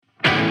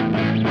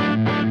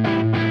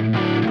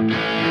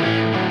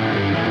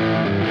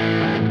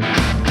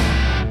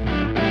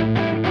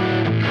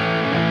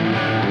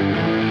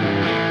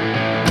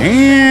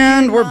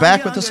And we're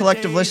back with the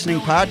Selective Listening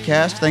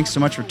Podcast. Thanks so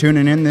much for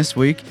tuning in this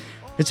week.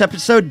 It's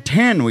episode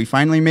 10. We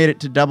finally made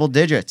it to double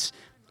digits.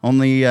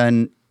 Only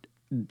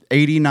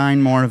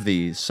 89 more of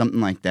these,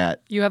 something like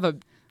that. You have a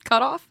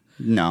cutoff?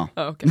 No.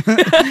 Oh, okay.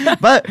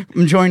 But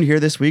I'm joined here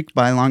this week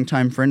by a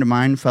longtime friend of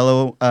mine,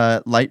 fellow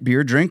light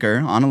beer drinker,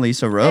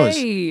 Annalisa Rose.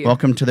 Hey.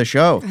 Welcome to the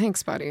show.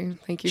 Thanks, buddy.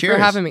 Thank you Cheers.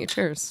 for having me.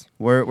 Cheers.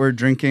 We're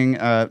drinking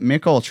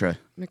Mick Ultra,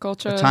 Mick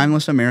Ultra. a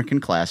timeless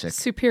American classic.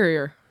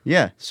 Superior.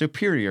 Yeah,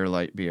 superior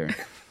light beer.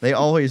 They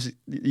always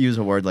use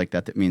a word like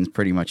that means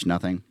pretty much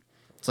nothing.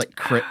 It's like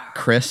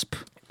crisp.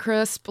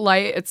 Crisp,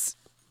 light. It's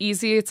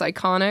easy. It's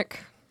iconic.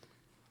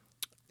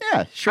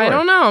 Yeah, sure. I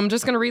don't know. I'm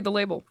just going to read the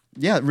label.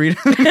 Yeah, read.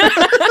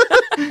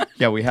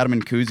 Yeah, we had them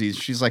in koozies.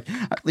 She's like,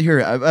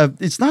 here,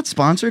 it's not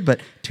sponsored,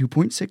 but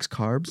 2.6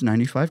 carbs,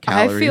 95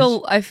 calories.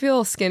 I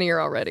feel skinnier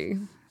already.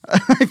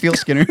 I feel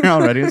skinnier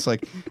already. It's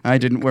like, I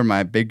didn't wear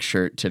my big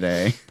shirt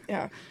today.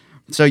 Yeah.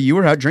 So you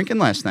were out drinking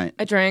last night.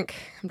 I drank.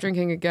 I'm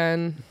drinking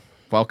again.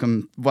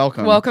 Welcome.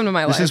 Welcome to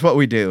my life. This is what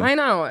we do. I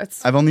know.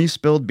 I've only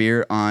spilled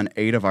beer on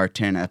 8 of our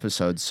 10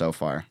 episodes so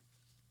far.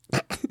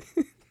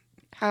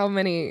 How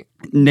many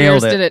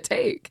Nailed beers it. did it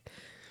take?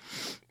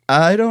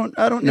 I don't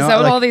know. Is that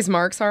what all these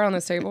marks are on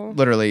this table?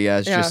 Literally, yeah.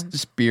 It's just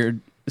speared.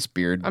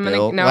 I'm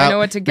gonna, now I know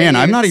what to get.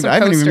 Man, you. I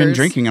haven't even been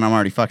drinking and I'm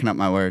already fucking up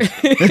my words.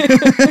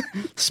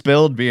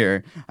 Spilled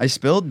beer. I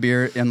spilled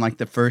beer in like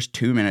the first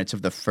 2 minutes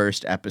of the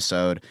first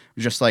episode.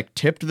 Just like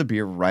tipped the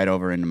beer right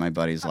over into my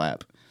buddy's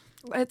lap.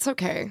 It's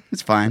okay.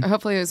 It's fine.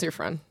 Hopefully it was your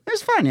friend.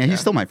 It's fine. Yeah,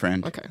 he's still my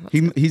friend. Okay.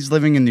 He's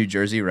living in New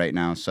Jersey right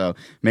now, so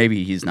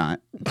maybe he's not.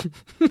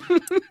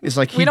 It's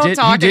like We don't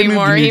talk he did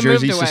anymore. move to New He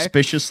moved Jersey away.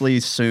 suspiciously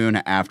soon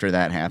after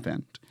that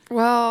happened.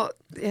 Well,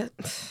 I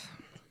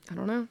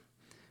don't know.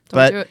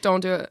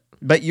 Don't do it.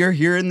 But you're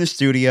here in the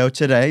studio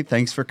today.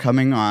 Thanks for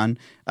coming on.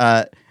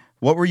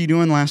 What were you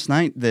doing last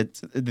night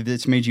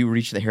that's made you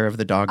reach the hair of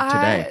the dog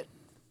today?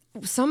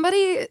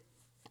 Somebody,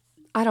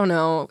 I don't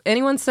know.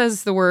 Anyone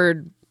says the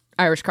word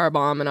Irish car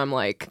bomb, and I'm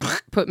like,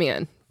 put me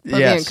in. Put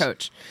me in,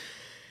 coach.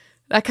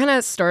 That kind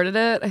of started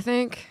it, I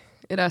think.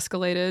 It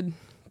escalated.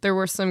 There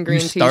were some green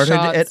tea shots. You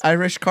started at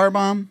Irish car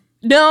bomb?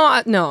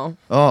 No.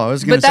 Oh, I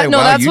was going to say, wow,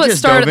 that's you what just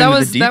started. dove into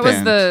Was the deep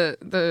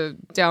end. the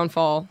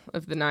downfall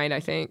of the night, I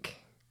think.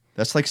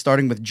 That's like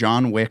starting with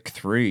John Wick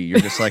 3. You're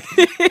just like,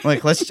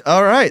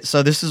 all right,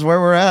 so this is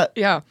where we're at.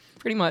 Yeah,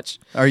 pretty much.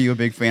 Are you a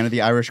big fan of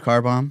the Irish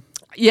car bomb?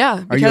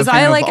 Yeah, because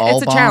I like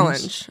it's a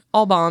challenge.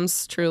 All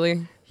bombs,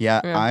 truly.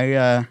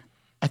 Yeah.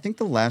 I think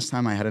the last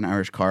time I had an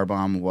Irish car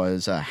bomb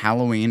was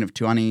Halloween of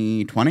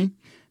 2020,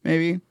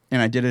 maybe,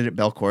 and I did it at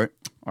Belcourt,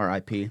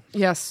 R.I.P.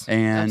 Yes,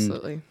 and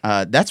absolutely.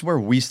 That's where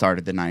we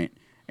started the night,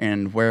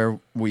 and where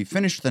we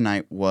finished the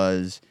night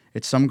was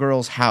at some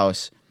girl's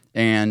house,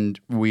 and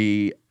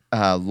we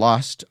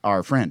lost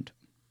our friend,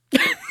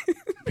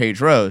 Paige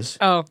Rose.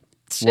 Oh,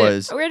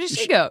 shit. Where did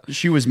she go?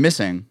 She was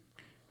missing.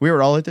 We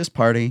were all at this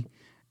party,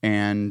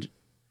 and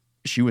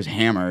she was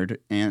hammered,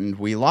 and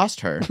we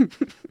lost her.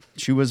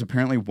 She was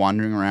apparently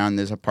wandering around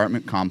this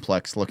apartment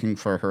complex looking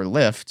for her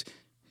lift.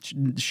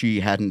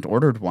 She hadn't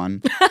ordered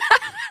one.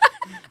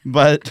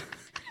 but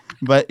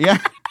yeah,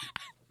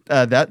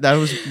 that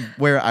was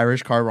where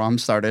Irish car bomb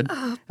started.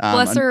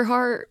 Bless her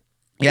heart.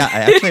 Yeah, I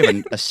actually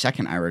have a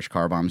second Irish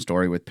car bomb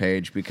story with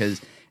Paige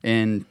because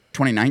in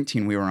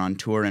 2019 we were on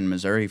tour in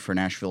Missouri for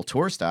Nashville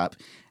Tour Stop,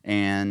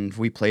 and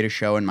we played a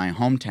show in my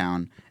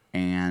hometown,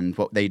 and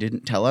what they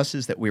didn't tell us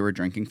is that we were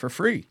drinking for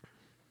free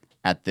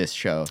at this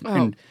show. Oh.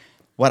 And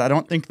what I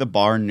don't think the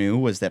bar knew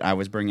was that I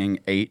was bringing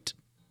 8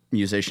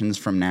 musicians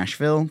from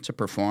Nashville to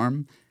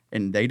perform,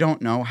 and they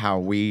don't know how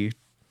we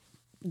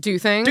do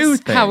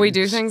things. How we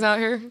do things out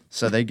here.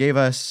 So they gave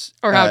us...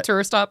 Or how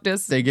Tour Stop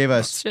does. They gave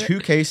us 2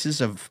 cases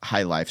of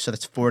High Life, so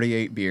that's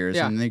 48 beers,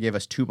 and they gave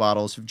us 2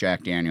 bottles of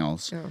Jack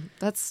Daniels. Yeah,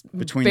 that's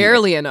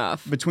barely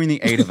enough. Between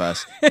the 8 of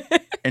us.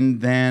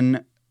 And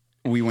then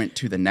we went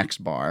to the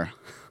next bar,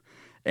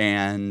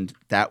 and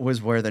that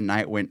was where the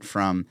night went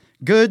from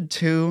good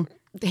to...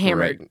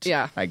 hammered, great,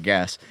 yeah. I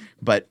guess.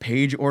 But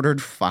Paige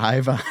ordered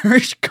 5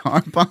 Irish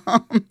car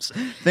bombs,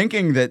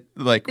 thinking that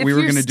we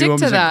were going to do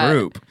them as a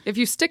group. If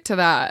you stick to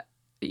that,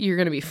 you're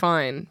going to be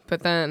fine.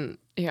 But then,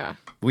 yeah.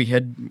 We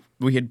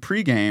had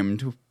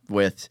pre-gamed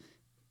with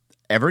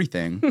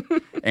everything,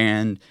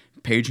 and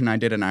Paige and I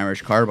did an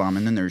Irish car bomb,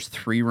 and then there's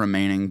 3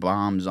 remaining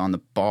bombs on the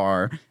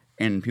bar,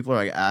 and people are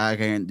like, I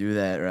can't do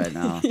that right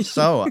now.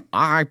 So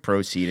I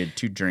proceeded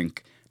to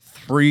drink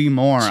 3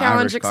 more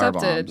Challenge Irish car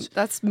accepted. bombs.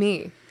 That's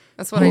me.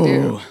 That's what I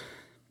do.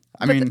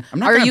 I mean, I'm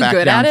not going to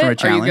back down for a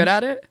challenge. Are you good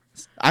at it?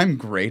 I'm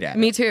great at it.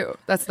 Me too.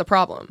 That's the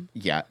problem.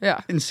 Yeah.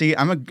 Yeah. And see,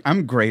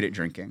 I'm great at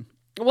drinking.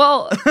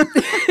 Well,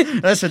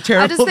 that's a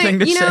terrible thing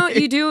to say.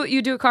 You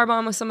do a car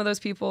bomb with some of those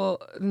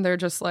people, and they're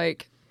just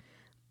like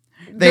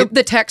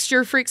the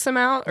texture freaks them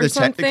out or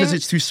something because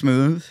it's too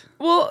smooth.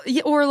 Well,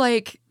 or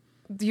like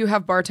you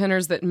have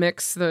bartenders that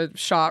mix the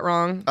shot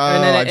wrong,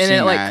 Oh, and it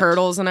that. like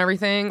curdles and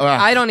everything.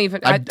 I don't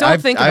think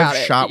about it.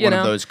 I've shot one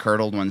of those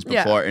curdled ones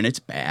before, and it's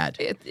bad.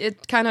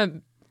 It kind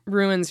of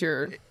ruins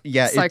your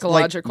It's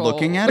psychological. like,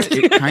 looking at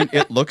it,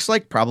 it looks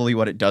like probably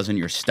what it does in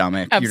your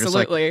stomach.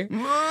 Absolutely. You're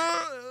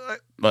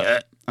just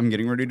like, I'm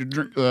getting ready to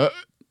drink.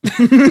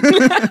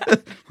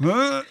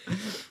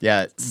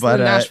 Yeah, but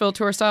the Nashville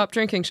tour stop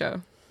drinking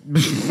show.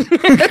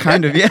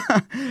 Kind of, yeah.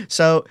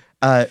 So,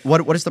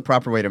 what is the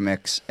proper way to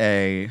mix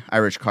a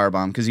Irish car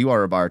bomb? Because you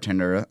are a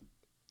bartender.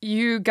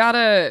 You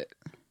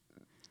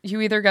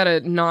either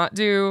gotta not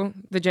do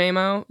the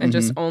JMO and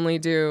just only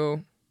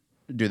do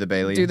the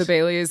Baileys. Do the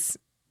Baileys.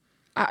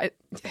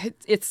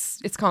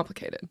 It's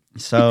complicated.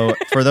 So,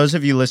 for those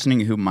of you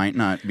listening who might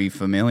not be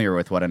familiar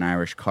with what an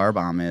Irish car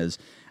bomb is,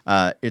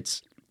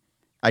 it's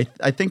I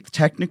think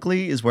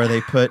technically is where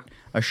they put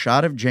a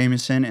shot of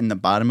Jameson in the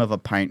bottom of a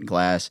pint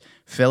glass,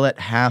 fill it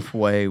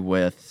halfway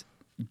with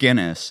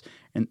Guinness,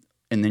 and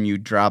then you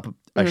drop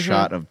a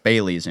shot of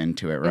Bailey's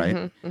into it,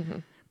 right?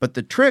 But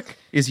the trick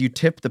is you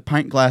tip the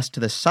pint glass to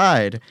the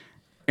side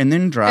and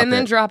then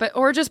drop it.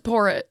 Or just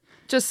pour it.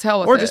 Just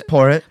hell with it. Or just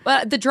pour it.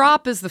 But the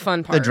drop is the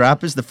fun part. The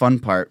drop is the fun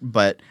part,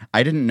 but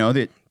I didn't know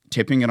that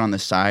tipping it on the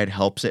side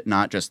helps it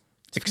not just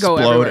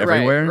explode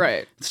everywhere.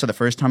 Right. So the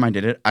first time I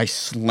did it, I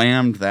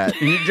slammed that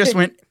and it just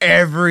went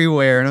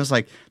everywhere. And I was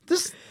like,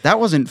 that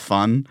wasn't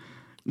fun.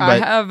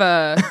 But I have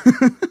a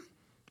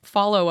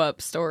follow-up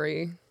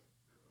story.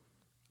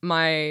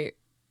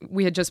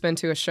 We had just been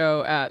to a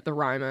show at the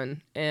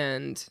Ryman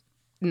and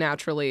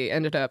naturally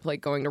ended up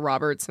like going to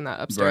Robert's in that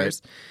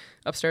upstairs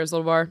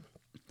little bar.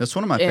 That's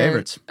one of my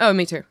favorites. Oh,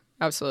 me too.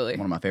 Absolutely.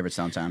 One of my favorites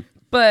downtown.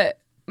 But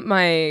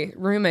my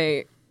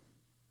roommate,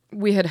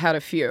 we had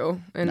a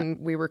few, and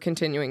we were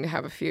continuing to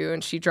have a few,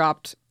 and she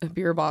dropped a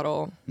beer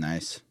bottle.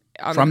 Nice.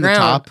 From the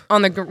top?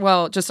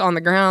 Just on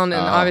the ground,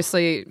 and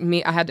obviously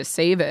I had to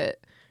save it,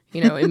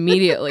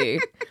 immediately.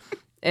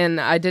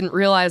 And I didn't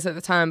realize at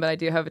the time, but I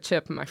do have a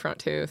chip in my front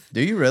tooth. Do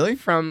you really?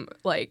 From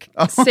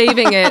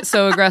saving it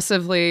so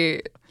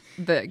aggressively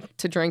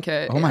to drink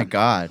it. Oh my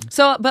God.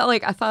 So, but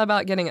I thought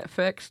about getting it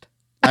fixed.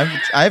 I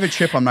have a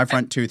chip on my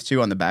front tooth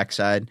too on the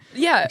backside.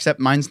 Yeah. Except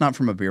mine's not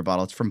from a beer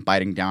bottle. It's from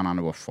biting down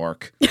onto a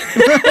fork.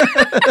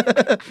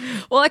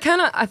 Well,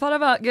 I thought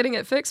about getting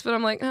it fixed, but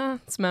I'm like,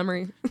 it's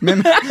memory.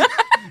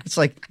 It's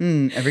like,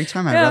 every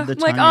time I rub the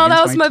tongue I'm like,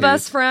 that was my tooth.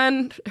 best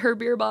friend, her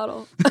beer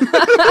bottle.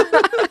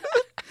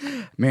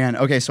 Man,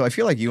 okay, so I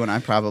feel like you and I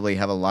probably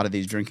have a lot of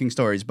these drinking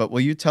stories, but will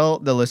you tell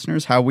the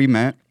listeners how we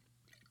met?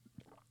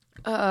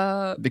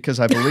 Because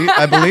I believe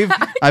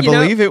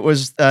it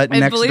was next door.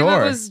 I believe it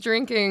was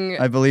drinking.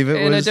 I believe it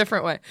in was a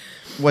different way.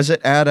 Was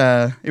it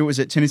at it was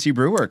at Tennessee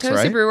Brew Works, right?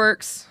 Tennessee Brew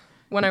Works.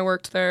 When I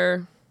worked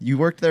there. You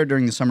worked there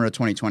during the summer of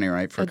 2020,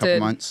 right? For a couple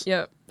months.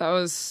 Yep, that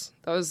was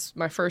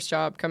my first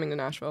job coming to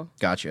Nashville.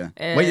 Gotcha.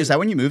 And wait, is that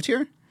when you moved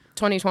here?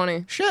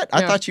 2020. Shit,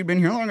 I thought you'd been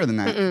here longer than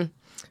that.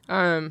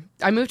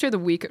 I moved here the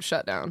week of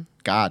shutdown.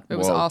 God, it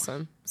was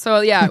awesome.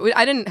 So yeah,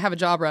 I didn't have a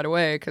job right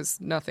away because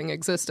nothing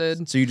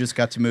existed. So you just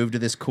got to move to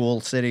this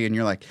cool city, and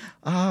you're like,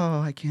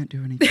 oh, I can't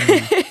do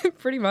anything.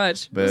 Pretty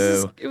much.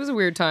 Boo. It was a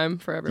weird time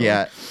for everyone.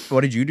 Yeah.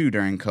 What did you do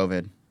during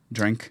COVID?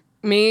 Drink?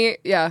 Me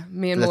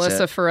and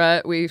Melissa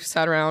Ferret, we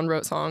sat around,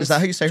 wrote songs. Is that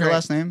how you say her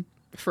last name?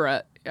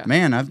 Ferret, yeah.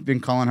 Man, I've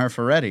been calling her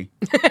Ferretti.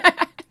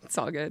 It's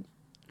all good.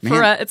 Man.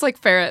 Ferret, it's like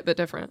ferret, but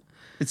different.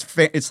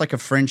 It's like a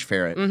French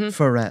ferret. Mm-hmm.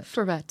 Ferret.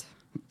 Ferret.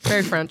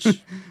 Very French.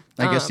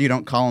 I guess you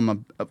don't call him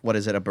a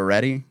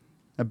Beretti?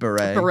 A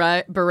beret?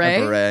 Beret? A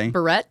beret?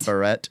 Beret?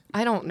 Beret?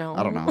 I don't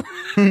know.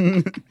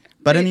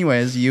 But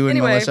anyways, you and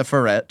Melissa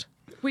Ferret.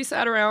 We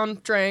sat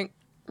around, drank,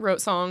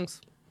 wrote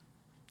songs.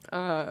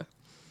 But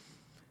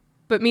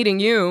meeting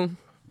you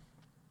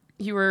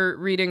were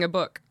reading a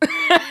book.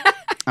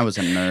 I was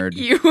a nerd.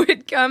 You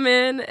would come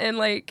in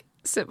and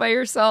sit by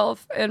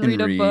yourself and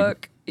read a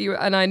book.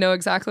 And I know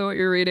exactly what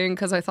you're reading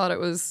because I thought it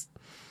was...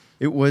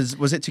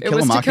 Was it To Kill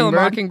a Mockingbird? To Kill a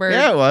Mockingbird.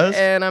 Yeah, it was.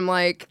 And I'm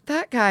like,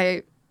 that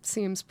guy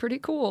seems pretty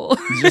cool.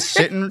 He's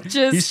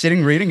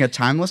sitting reading a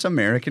timeless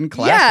American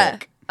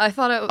classic. Yeah. I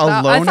thought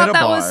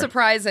that was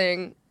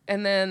surprising.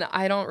 And then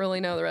I don't really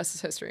know the rest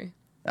is history.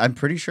 I'm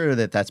pretty sure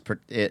that's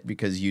it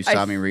because you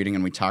saw me reading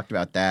and we talked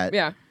about that.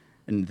 Yeah.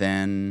 And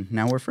then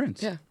now we're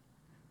friends. Yeah.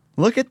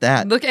 Look at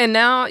that. And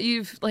now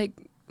you've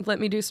let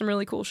me do some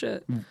really cool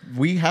shit.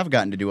 We have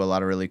gotten to do a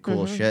lot of really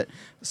cool shit.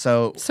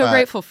 So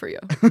grateful for you.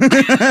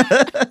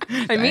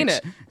 I mean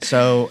it.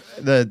 So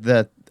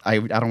I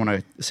don't want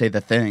to say the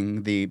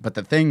thing, but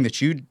the thing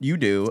that you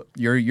do,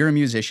 you're a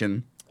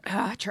musician.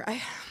 I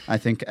try. I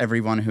think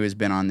everyone who has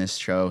been on this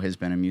show has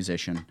been a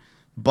musician.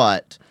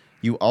 But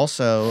you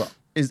also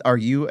are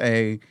you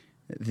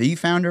the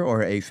founder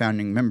or a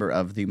founding member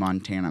of the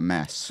Montana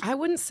Mess? I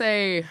wouldn't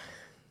say.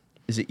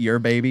 Is it your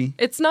baby?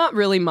 It's not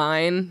really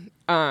mine.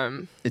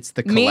 It's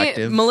the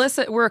collective. Me,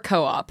 Melissa, we're a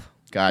co-op.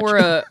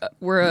 Gotcha.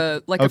 We're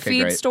a a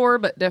feed store,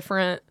 but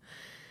different.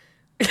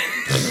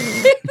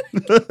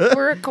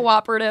 We're a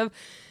cooperative.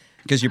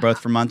 Because you're both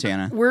from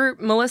Montana.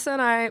 Melissa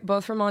and I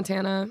both from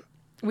Montana.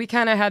 We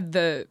kind of had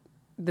the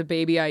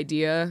baby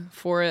idea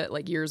for it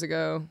years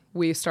ago.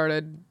 We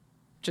started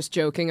just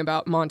joking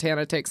about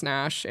Montana takes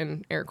Nash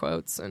in air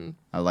quotes, and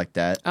I like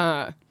that.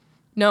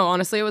 No,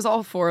 honestly, it was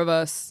all four of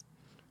us.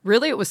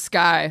 Really, it was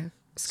Sky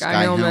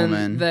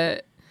Hillman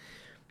that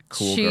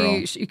cool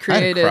girl. She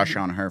created. I had a crush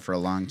on her for a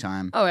long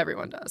time. Oh,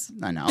 everyone does.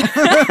 I know.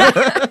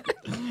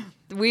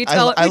 we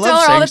tell I her love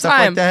all saying the stuff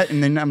time. like that,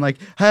 and then I'm like,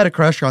 I had a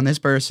crush on this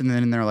person, and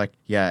then they're like,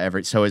 yeah,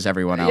 so is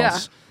everyone else. Yeah.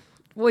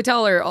 We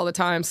tell her all the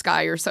time,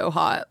 Sky, you're so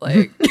hot.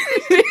 Like,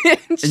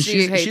 and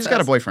she's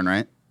got a boyfriend,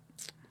 right?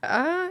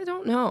 I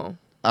don't know.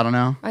 I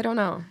don't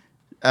know.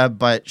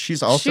 But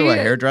she's also a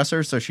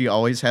hairdresser, so she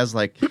always has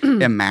like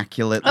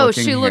immaculate looking hair. Oh,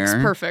 she looks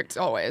perfect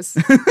always.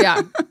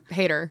 Yeah,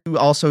 hate her. You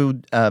also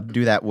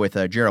do that with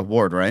Gerald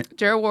Ward, right?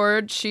 Gerald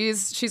Ward,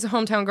 she's a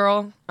hometown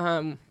girl.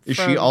 Is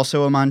she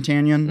also a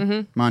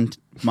Montanian?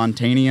 Mm-hmm.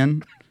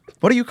 Montanian?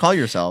 What do you call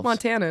yourselves?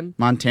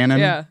 Montanan.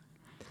 Yeah.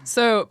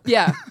 So,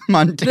 yeah.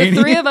 Montanian.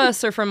 The three of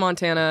us are from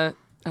Montana.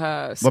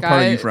 What part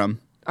are you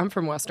from? I'm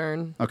from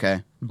Western.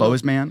 Okay.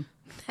 Bozeman?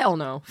 Hell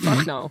no.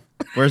 Fuck no.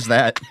 Where's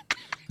that?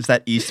 Is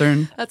that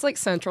Eastern? That's like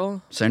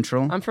Central.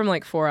 Central? I'm from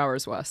like 4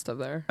 hours west of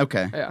there.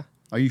 Okay. Yeah.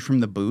 Are you from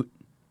the Boot?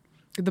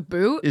 The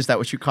Boot? Is that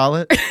what you call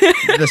it?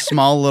 The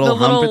small little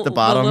hump at the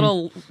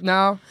bottom?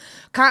 No.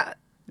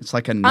 It's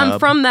like a nub. I'm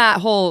from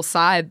that whole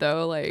side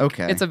though. Like,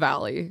 okay. It's a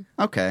valley.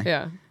 Okay.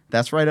 Yeah.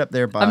 That's right up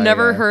there by... I've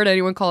never heard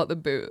anyone call it the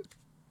Boot,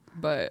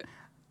 but...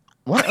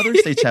 What other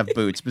states have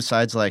boots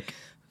besides like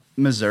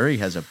Missouri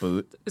has a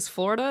boot? Is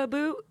Florida a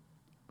boot?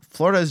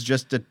 Florida is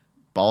just a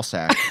ball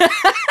sack.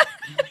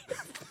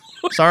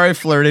 Sorry,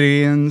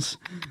 Floridians.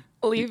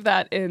 Leave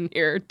that in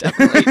here,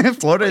 definitely.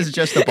 Florida is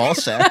just a ball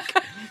sack.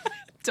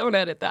 Don't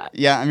edit that.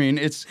 Yeah, I mean,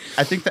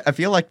 I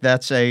feel like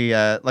that's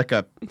a like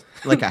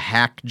a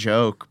hack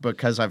joke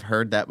because I've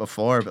heard that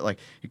before, but like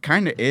it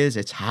kind of is.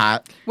 It's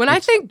hot. When I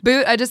think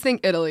boot, I just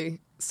think Italy.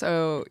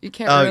 So you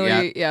can't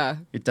really, yeah.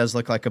 It does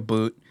look like a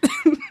boot.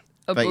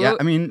 But boot? Yeah,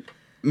 I mean,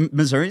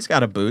 Missouri's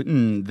got a boot,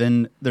 and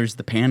then there's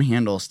the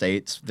Panhandle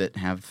states that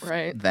have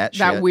that shit.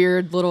 That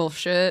weird little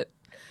shit.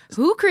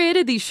 Who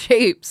created these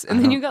shapes?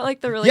 And then you got like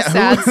the really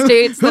sad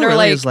states that are really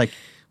like, is like,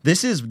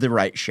 this is the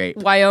right shape.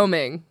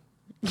 Wyoming.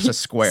 It's a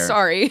square.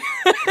 Sorry.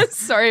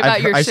 Sorry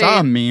about your shape. I saw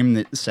a meme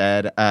that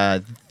said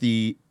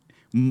the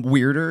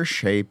weirder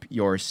shape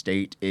your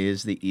state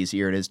is, the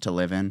easier it is to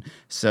live in.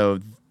 So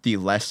the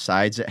less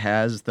sides it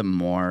has, the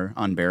more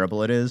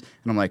unbearable it is.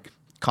 And I'm like,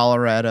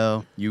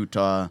 Colorado,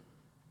 Utah,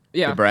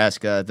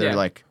 Nebraska, they're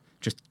like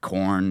just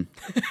corn.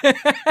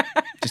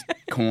 Just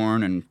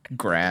corn and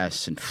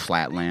grass and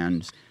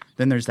flatlands.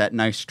 Then there's that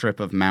nice strip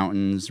of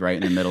mountains right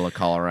in the middle of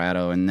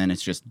Colorado, and then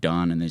it's just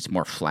done, and it's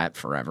more flat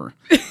forever.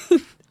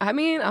 I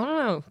mean, I don't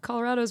know.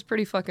 Colorado's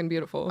pretty fucking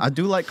beautiful. I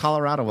do like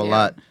Colorado a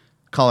lot.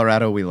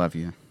 Colorado, we love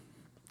you.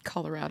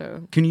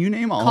 Colorado. Can you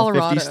name all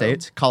 50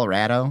 states?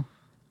 Colorado.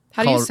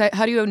 How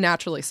do you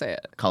naturally say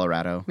it?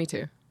 Colorado. Me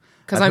too.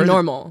 Because I'm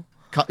normal.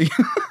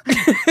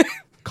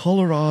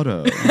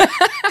 Colorado.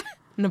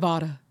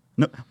 Nevada.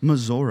 No,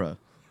 Missouri.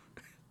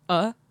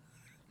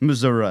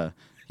 Missouri.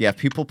 Yeah,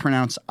 people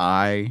pronounce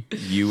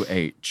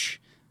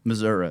I-U-H.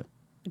 Missouri.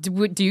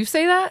 Do you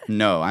say that?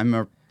 No, I'm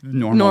a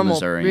normal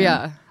Missourian.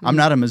 Yeah. I'm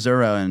not a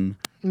Missourian.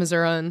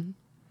 Missourian.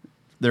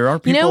 There are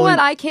people. You know what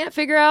I can't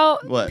figure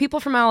out? What?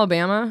 People from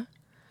Alabama.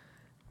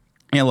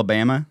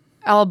 Alabama?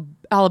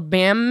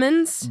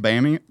 Alabamans?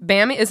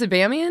 Bammy? Is it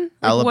Bamian?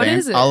 What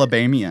is it?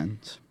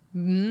 Alabamians.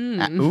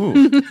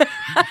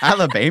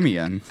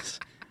 Alabamians.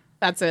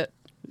 That's it.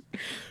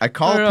 I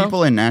call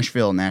people in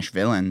Nashville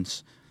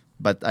Nashvillans,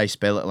 but I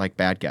spell it like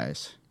bad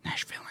guys.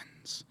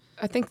 Nashvillans.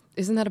 I think,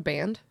 isn't that a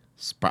band?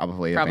 It's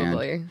probably a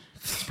band.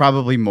 It's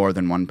probably more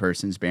than one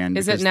person's band.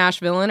 Is it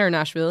Nashvillan or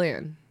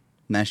Nashvillian?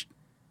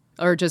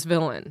 Or just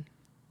villain?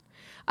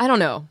 I don't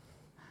know.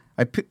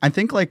 I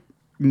think like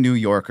New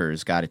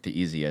Yorkers got it the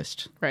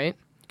easiest. Right?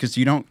 Because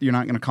you're not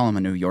going to call him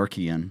a New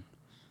Yorkian.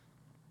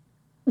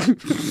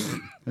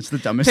 That's the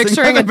dumbest thing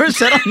I've ever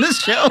said on this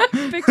show.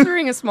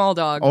 Picturing a small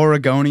dog.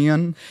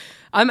 Oregonian.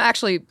 I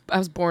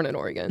was born in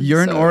Oregon.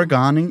 You're an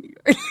Oregonian?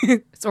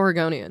 It's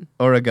Oregonian.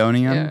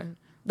 Oregonian? Yeah.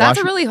 That's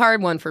a really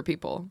hard one for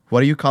people. What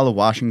do you call a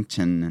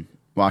Washingtonian?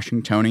 I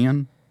think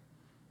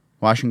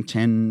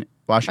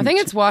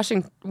it's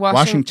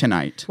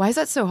Washingtonite. Why is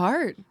that so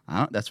hard?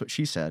 That's what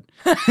she said.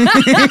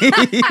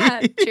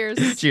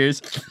 Cheers.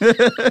 Cheers.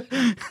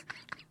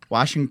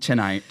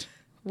 Washingtonite.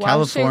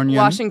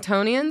 Californian.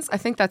 Washingtonians? I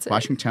think that's it.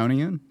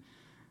 Washingtonian?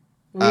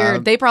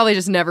 Weird. They probably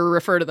just never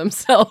refer to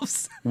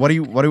themselves. What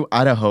do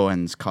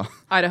Idahoans call?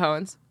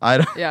 Idahoans.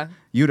 Yeah.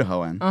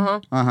 Utahoan. Uh-huh.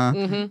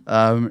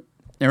 Mm-hmm.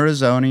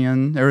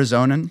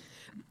 Arizonan.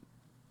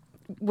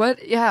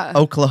 What? Yeah.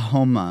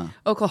 Oklahoma.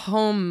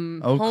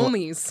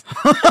 Homies.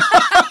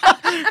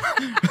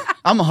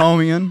 I'm a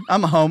homie.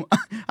 I'm a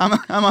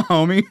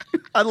homie.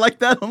 I like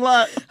that a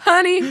lot.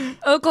 Honey,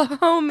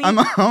 Oklahoma. I'm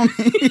a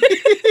homie.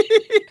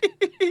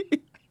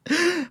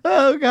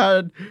 Oh,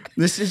 God.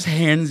 This is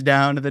hands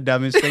down the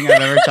dumbest thing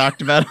I've ever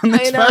talked about on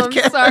this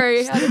podcast. I'm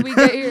sorry. How did we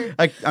get here?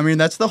 I mean,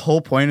 that's the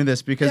whole point of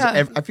this because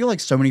I feel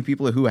like so many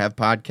people who have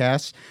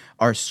podcasts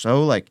are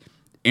so, like,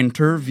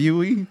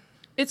 interviewee.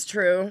 It's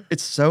true.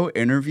 It's so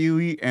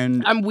interviewee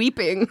and... I'm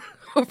weeping.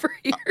 over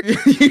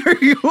here.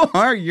 You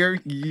are.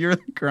 You're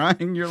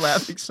crying. You're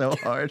laughing so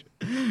hard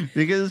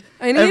because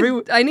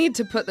I need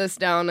to put this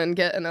down and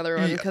get another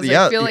one because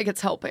I feel like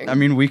it's helping. I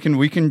mean, we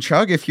can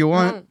chug if you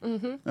want.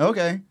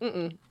 Okay.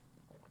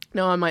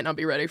 No, I might not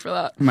be ready for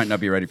that. I might not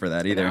be ready for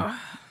that either. No.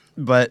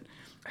 But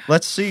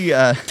let's see.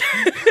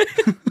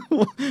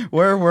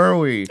 Where were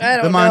we? I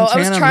don't know.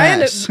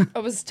 I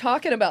was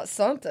talking about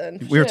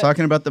something. We were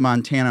talking about the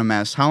Montana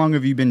mess. How long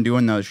have you been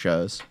doing those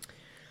shows?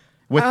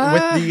 With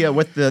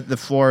the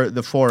four of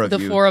you.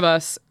 The four of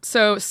us.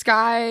 So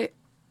Sky,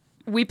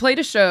 we played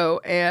a show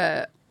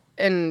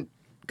and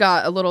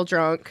got a little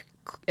drunk,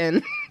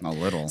 and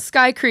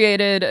Sky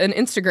created an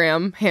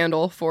Instagram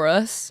handle for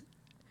us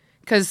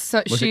because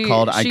was it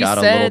called "I Got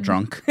a Little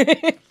Drunk"?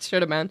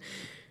 Should have been.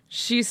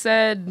 She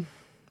said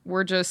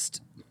we're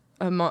just.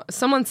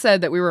 Someone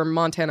said that we were a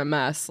Montana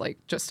mess, like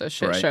just a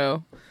shit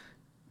show.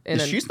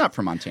 She's not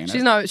from Montana.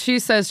 She's not. She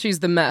says she's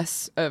the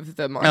mess of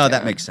the Montana. Oh,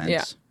 that makes sense.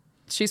 Yeah,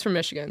 she's from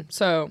Michigan.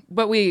 So,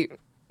 but we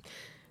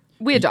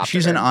adopted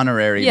She's her. An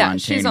honorary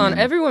Montanian. She's on.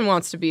 Everyone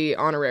wants to be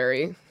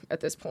honorary at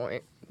this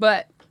point.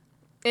 But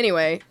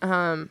anyway,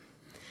 do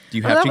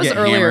you have to get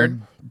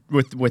hammered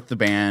with the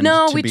band?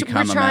 No, we're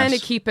trying to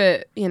keep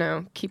it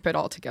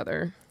all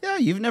together. Yeah,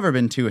 you've never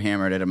been too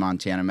hammered at a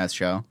Montana mess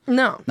show.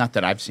 No, not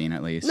that I've seen,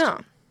 at least.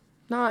 No.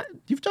 Not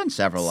You've done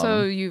several of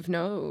them. So you've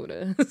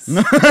noticed.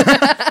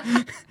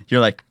 You're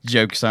like,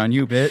 joke's on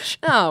you, bitch.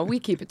 No, we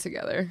keep it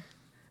together.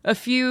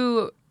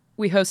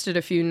 We hosted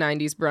a few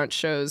 90s brunch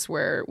shows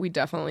where we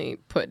definitely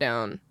put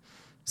down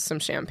some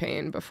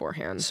champagne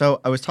beforehand. So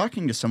I was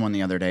talking to someone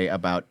the other day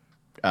about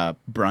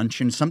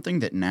brunch and something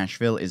that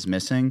Nashville is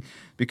missing,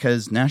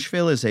 because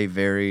Nashville is a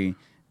very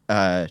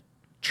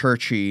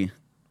churchy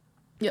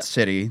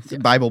city.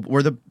 Bible,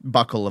 we're the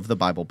buckle of the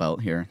Bible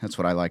Belt here. That's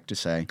what I like to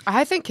say.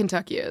 I think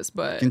Kentucky is,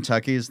 but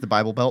Kentucky is the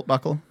Bible Belt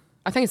buckle.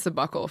 I think it's the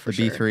buckle for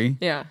sure. The B3.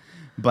 Yeah.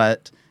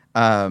 But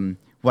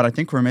what I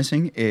think we're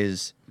missing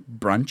is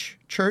brunch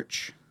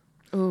church.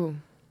 Ooh.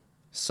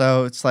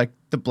 So it's like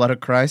the blood of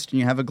Christ, and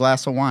you have a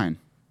glass of wine.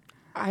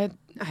 I don't.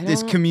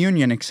 It's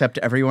communion, except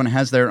everyone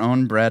has their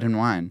own bread and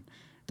wine.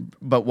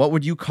 But what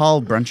would you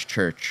call brunch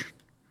church?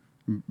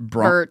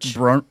 Birch.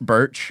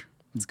 Birch.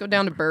 Let's go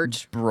down to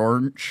Birch.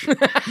 Brunch.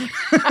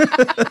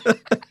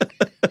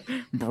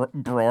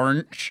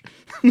 Brunch.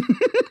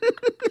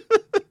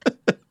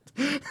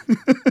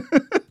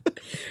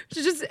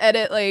 Just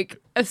edit like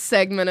a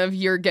segment of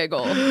your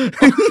giggle.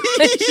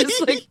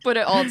 Just like put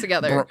it all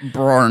together.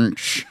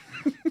 Brunch.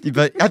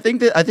 But I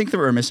think that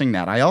we're missing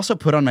that. I also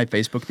put on my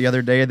Facebook the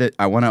other day that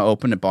I want to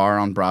open a bar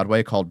on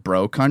Broadway called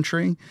Bro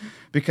Country.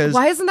 Because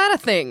why isn't that a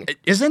thing?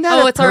 Isn't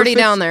that? It's already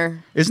down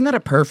there. Isn't that a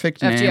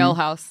perfect name? FGL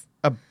House.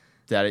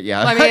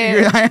 Yeah, I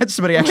mean, I had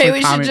somebody actually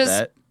maybe comment we should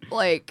that. just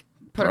like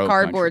put a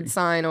cardboard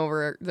sign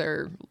over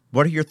there.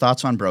 What are your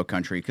thoughts on Bro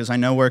Country? Because I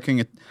know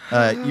working at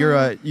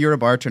you're a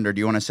bartender. Do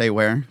you want to say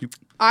where?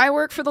 I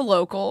work for the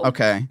local.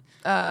 Okay,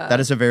 that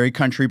is a very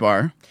country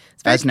bar,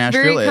 as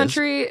Nashville very is.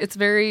 Country. It's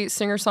very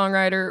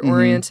singer-songwriter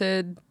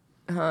oriented.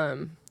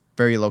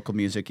 Very local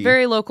music-y.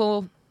 Very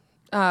local.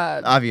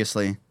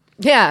 Obviously.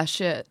 Yeah.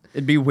 Shit.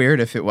 It'd be weird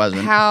if it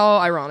wasn't. How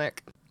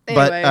ironic.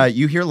 Anyway. But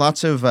you hear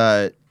lots of.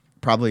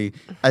 Probably,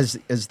 as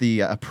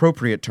the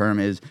appropriate term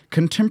is,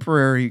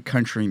 contemporary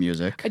country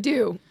music. I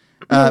do.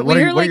 What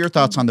are your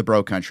thoughts on the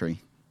Bro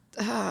Country?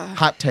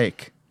 Hot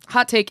take.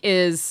 Hot take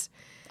is...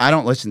 I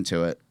don't listen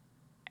to it.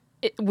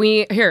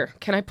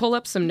 Can I pull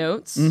up some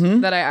notes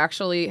that I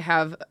actually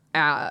have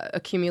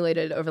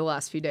accumulated over the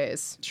last few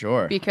days?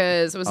 Sure.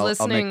 Because I was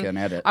listening... I'll make an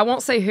edit. I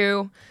won't say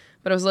who,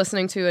 but I was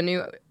listening to a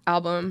new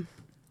album,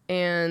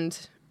 and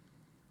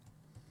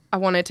I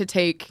wanted to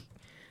take...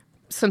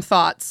 some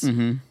thoughts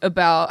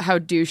about how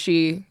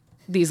douchey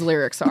these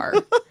lyrics are.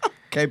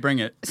 Okay, bring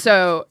it.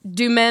 So,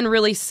 do men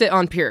really sit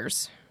on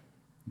piers?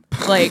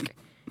 Like,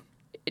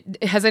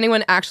 has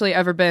anyone actually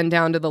ever been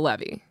down to the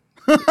levee?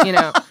 You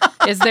know,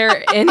 is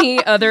there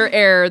any other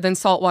air than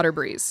saltwater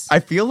breeze? I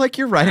feel like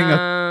you're writing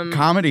a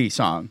comedy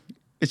song.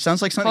 It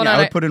sounds like something I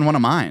would put in one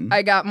of mine.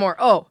 I got more.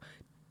 Oh,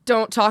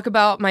 don't talk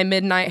about my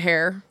midnight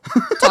hair.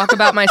 Talk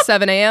about my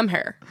 7 a.m.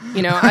 hair.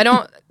 You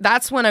know,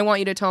 that's when I want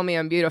you to tell me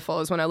I'm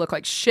beautiful, is when I look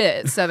like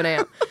shit at 7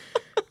 a.m.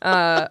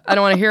 I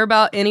don't want to hear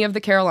about any of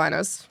the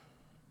Carolinas.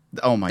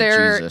 Oh my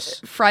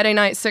Jesus. Friday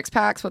night six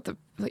packs with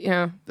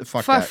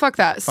Fuck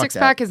that. Six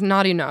pack is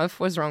not enough.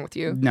 What's wrong with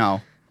you?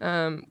 No.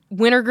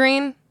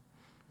 Wintergreen,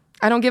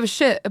 I don't give a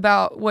shit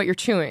about what you're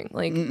chewing.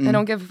 Like, I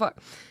don't give a fuck.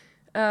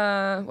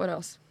 What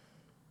else?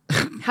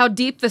 How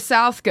deep the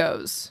South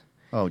goes.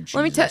 Oh, Jesus.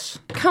 Let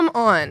me come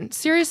on.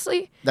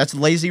 Seriously? That's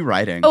lazy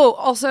writing. Oh,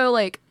 also,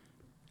 like,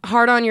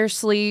 heart on your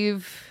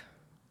sleeve.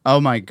 Oh,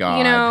 my God.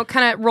 You know,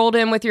 kind of rolled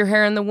in with your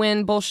hair in the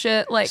wind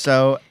bullshit. Like,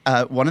 so,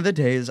 one of the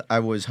days I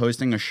was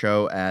hosting a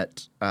show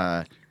at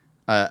a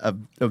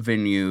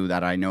venue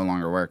that I no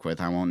longer work with.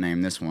 I won't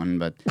name this one,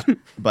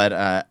 but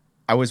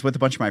I was with a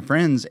bunch of my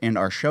friends, and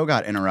our show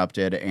got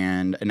interrupted,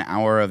 and an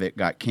hour of it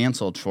got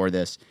canceled for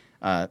this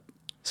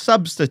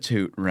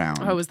substitute round.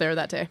 I was there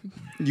that day.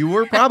 You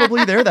were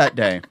probably there that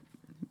day.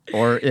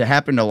 or it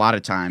happened a lot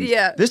of times.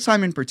 Yeah. This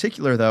time in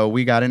particular, though,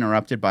 we got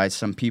interrupted by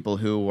some people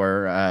who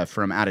were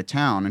from out of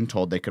town and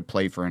told they could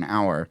play for an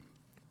hour.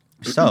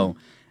 So,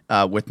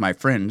 with my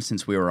friend,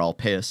 since we were all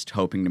pissed,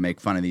 hoping to make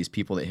fun of these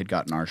people that had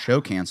gotten our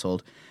show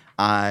canceled,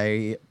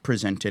 I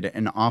presented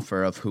an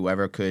offer of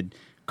whoever could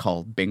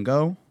call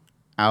bingo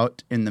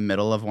out in the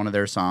middle of one of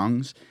their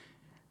songs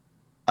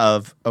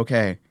of,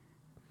 okay,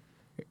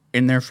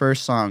 in their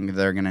first song,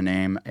 they're going to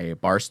name a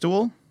bar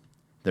stool,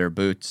 their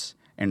boots,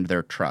 and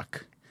their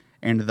truck.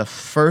 And the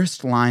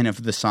first line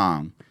of the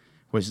song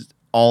was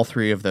all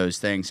three of those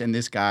things. And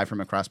this guy from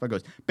across the bar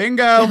goes,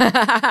 bingo!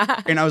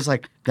 And I was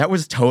like, that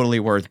was totally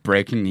worth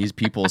breaking these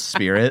people's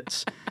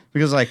spirits.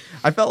 Because, like,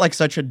 I felt like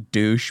such a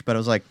douche, but I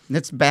was like,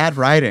 it's bad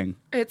writing.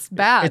 It's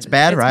bad. It's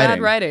bad writing. It's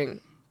bad writing.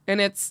 And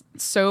it's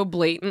so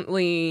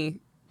blatantly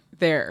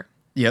there.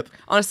 Yep.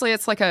 Honestly,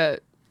 it's like a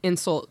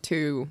insult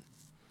to...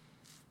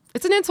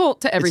 It's an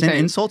insult to everything. It's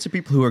an insult to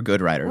people who are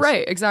good writers.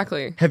 Right,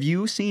 exactly. Have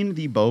you seen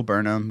the Bo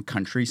Burnham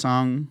country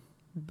song?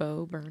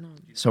 Bo Burnham.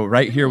 So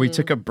right here, we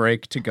took a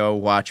break to go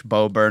watch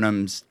Bo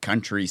Burnham's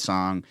country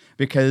song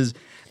because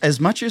as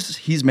much as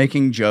he's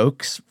making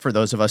jokes for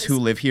those of us who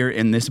live here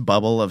in this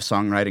bubble of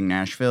songwriting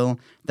Nashville,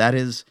 that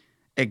is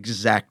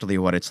exactly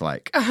what it's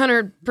like.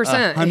 100%.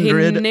 100%. He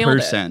nailed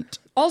it.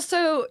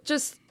 Also,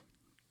 just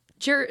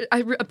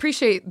I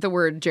appreciate the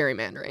word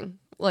gerrymandering.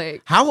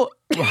 Like, how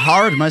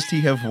hard must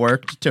he have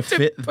worked to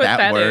fit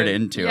that word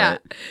into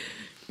it?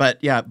 But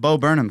yeah, Bo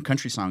Burnham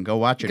country song. Go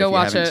watch it if you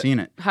haven't seen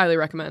it. Highly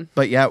recommend.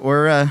 But yeah,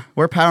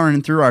 we're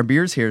powering through our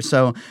beers here.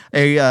 So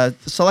a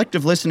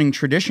selective listening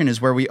tradition is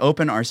where we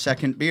open our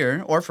second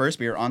beer or first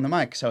beer on the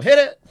mic. So hit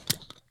it.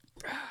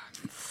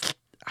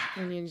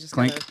 And you just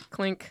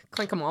clink,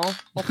 clink them all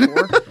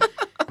four.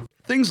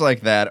 Things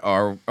like that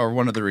are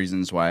one of the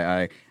reasons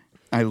why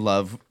I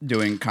love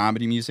doing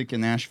comedy music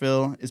in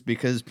Nashville is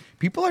because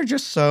people are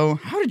just so.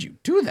 How did you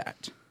do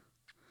that?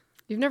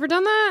 You've never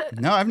done that?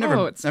 No, I've never.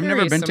 Oh, I've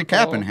never been to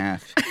Cap in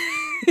Half.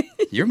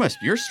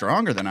 You're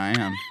stronger than I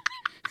am.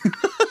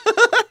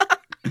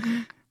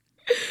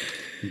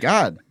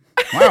 God,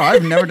 wow,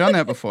 I've never done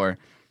that before.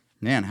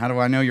 Man, how do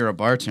I know you're a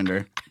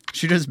bartender?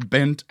 She just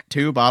bent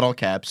 2 bottle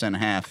caps in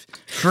half,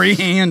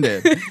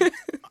 free-handed.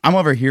 I'm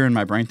over here in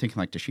my brain thinking,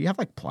 like, does she have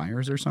like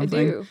pliers or something?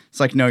 I do. It's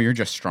like, no, you're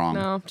just strong.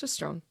 No, just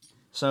strong.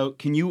 So,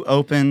 can you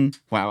open?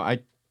 Wow,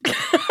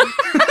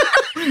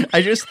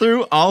 I just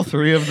threw all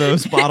 3 of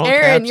those bottle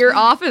caps. Aaron, your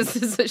office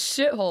is a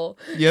shithole.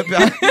 Yep,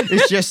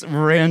 it's just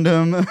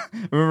random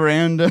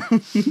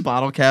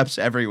bottle caps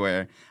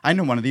everywhere. I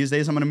know one of these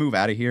days I'm going to move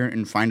out of here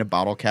and find a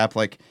bottle cap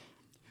like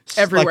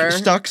everywhere, like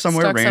stuck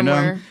somewhere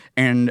random,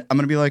 and I'm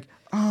going to be like,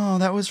 oh,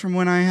 that was from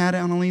when I had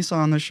Annalisa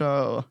on the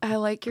show. I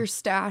like your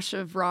stash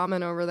of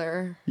ramen over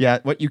there. Yeah,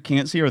 what you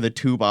can't see are the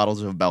 2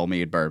 bottles of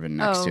Bellmead bourbon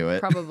next to it.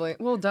 Probably.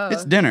 Well, duh.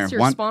 It's dinner. It's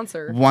your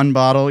sponsor. One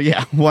bottle of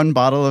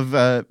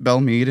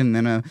Bellmead and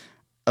then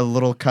a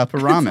little cup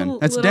of ramen.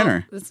 That's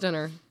dinner. It's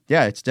dinner.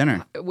 Yeah, it's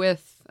dinner.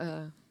 With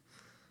and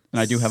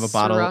I do have a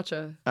bottle.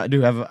 Sriracha. I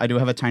do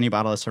have a tiny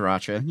bottle of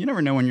sriracha. You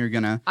never know when you're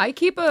gonna. I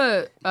keep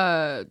a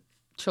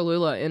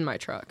Cholula in my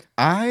truck.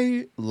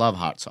 I love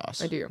hot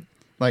sauce. I do.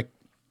 Like,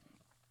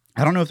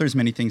 I don't know if there's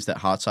many things that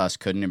hot sauce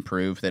couldn't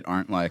improve that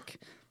aren't like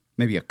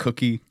maybe a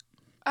cookie.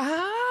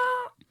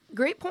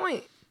 Great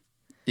point.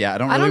 Yeah, I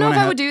don't know if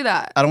I would do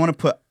that. I don't want to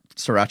put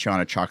sriracha on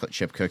a chocolate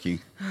chip cookie.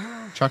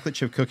 Chocolate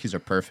chip cookies are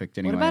perfect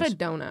anyways. What about a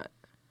donut?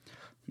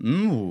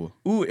 Ooh,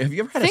 have you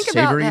ever had a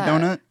savory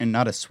donut and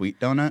not a sweet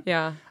donut?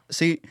 Yeah.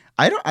 See,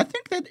 I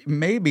think that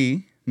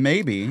maybe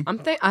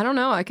I don't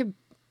know. I could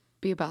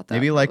be about that.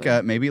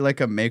 Maybe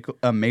like a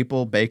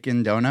maple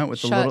bacon donut with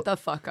Shut a little. the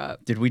fuck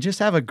up. Did we just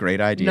have a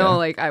great idea?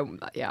 No,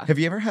 yeah. Have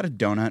you ever had a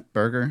donut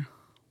burger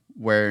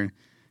where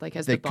like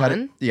as they the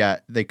bun?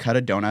 They cut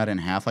a donut in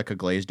half, like a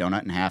glazed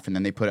donut in half, and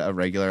then they put a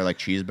regular like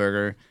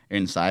cheeseburger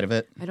inside of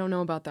it? I don't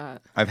know about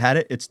that. I've had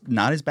it. It's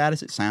not as bad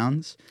as it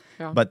sounds.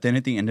 Yeah. But then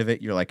at the end of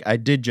it, you're like, I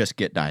did just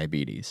get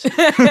diabetes.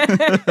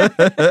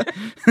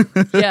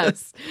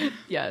 Yes.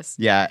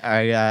 Yeah,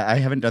 I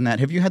haven't done that.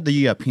 Have you had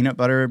the peanut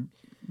butter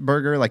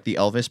burger, like the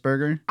Elvis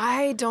burger?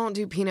 I don't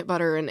do peanut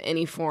butter in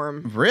any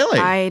form. Really?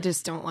 I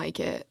just don't like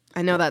it.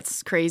 I know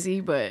that's crazy,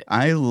 but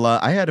I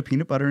had a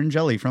peanut butter and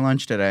jelly for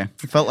lunch today.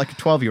 It felt like a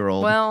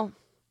 12-year-old. Well,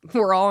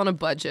 we're all on a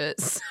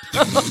budget.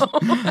 So.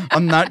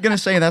 I'm not going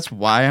to say that's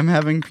why I'm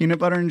having peanut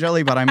butter and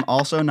jelly, but I'm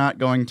also not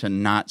going to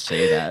not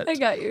say that. I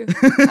got you.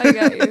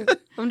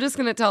 I'm just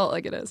going to tell it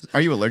like it is.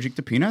 Are you allergic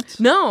to peanuts?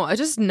 No, I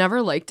just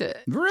never liked it.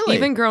 Really?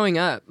 Even growing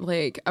up,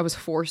 like I was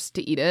forced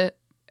to eat it,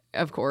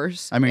 of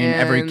course. I mean,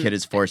 every kid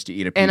is forced to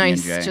eat a PB&J. And I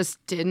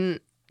just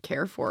didn't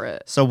care for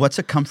it. So what's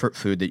a comfort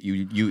food that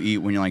you eat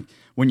when you're like,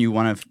 when you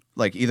want to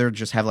like either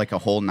just have like a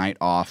whole night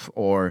off,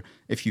 or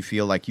if you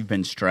feel like you've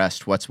been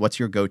stressed, what's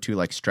your go-to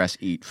like stress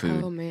eat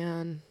food? Oh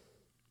man.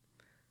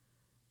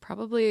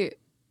 Probably,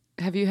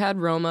 have you had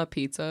Roma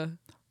pizza?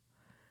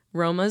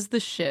 Roma's the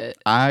shit.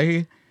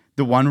 The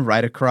one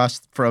right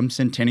across from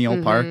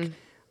Centennial Park.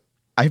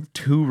 I have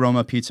 2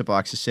 Roma pizza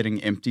boxes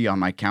sitting empty on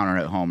my counter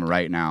at home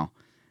right now.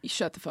 You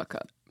shut the fuck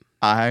up.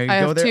 I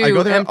have go there. two I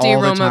go there empty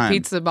all the Roma time.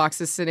 pizza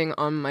boxes sitting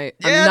on my.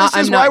 Yeah,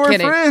 I'm why not we're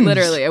kidding. friends.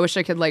 Literally, I wish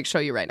I could like show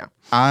you right now.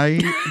 I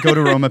go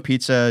to Roma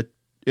Pizza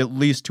at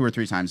least 2 or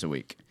 3 times a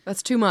week.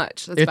 That's too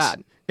much. That's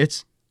bad.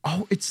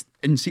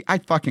 And see, I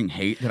fucking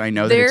hate that I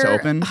know that it's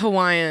open.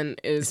 Hawaiian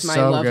is It's my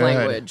so love good.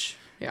 language.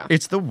 Yeah.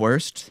 It's the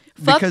worst.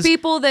 Fuck because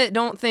people that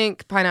don't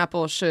think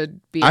pineapple should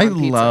be I on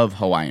pizza. love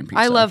Hawaiian pizza.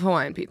 I love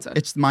Hawaiian pizza.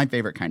 It's my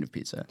favorite kind of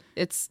pizza.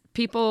 It's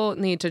people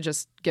need to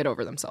just get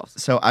over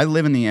themselves. So I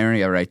live in the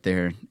area right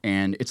there,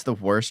 and it's the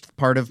worst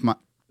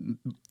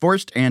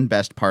and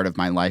best part of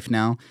my life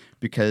now,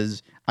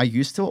 because I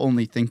used to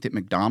only think that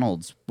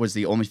McDonald's was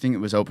the only thing that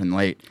was open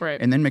late. Right.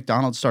 And then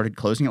McDonald's started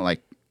closing at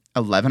like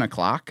 11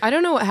 o'clock. I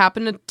don't know what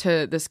happened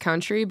to this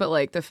country, but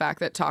like the fact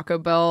that Taco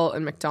Bell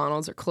and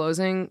McDonald's are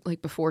closing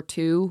like before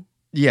 2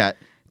 Yeah.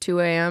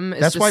 a.m.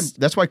 That's why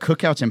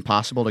Cookout's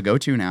impossible to go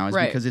to now, is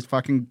Right. because it's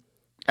fucking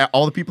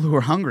all the people who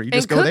are hungry. You And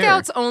just go there.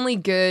 Cookout's only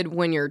good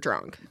when you're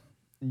drunk.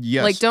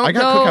 Yes. Like, don't I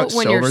got go Cookout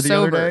when sober you're the other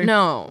sober. day.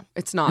 No,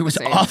 it's not It was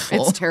the same.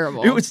 awful. It's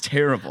terrible. It was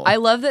terrible. I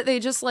love that they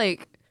just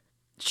like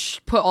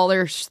put all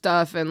their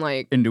stuff in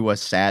like Into a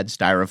sad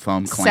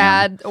styrofoam clam.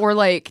 sad or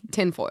like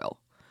tinfoil.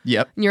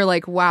 Yep. And you're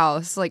like, wow,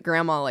 this is like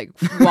grandma like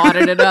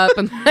wadded it up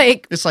and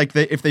like It's like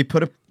if they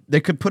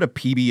could put a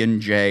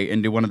PB&J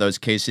into one of those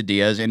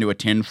quesadillas into a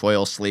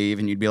tinfoil sleeve,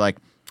 and you'd be like,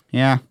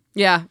 yeah.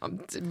 yeah,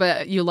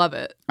 but you love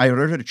it. I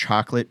ordered a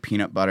chocolate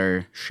peanut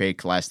butter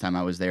shake last time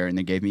I was there, and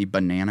they gave me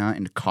banana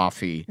and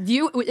coffee.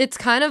 It's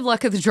kind of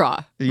luck of the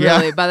draw. Yeah.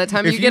 Really. By the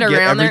time If you get you get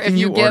around there, if everything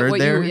you you get ordered what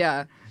there,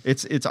 yeah.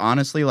 It's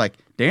honestly like,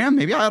 damn,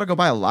 maybe I ought to go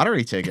buy a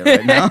lottery ticket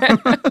right now.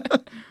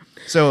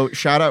 So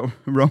shout out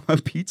Roma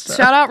Pizza.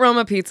 Shout out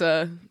Roma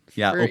Pizza.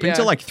 Yeah, open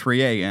till like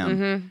 3 a.m.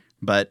 Mm-hmm.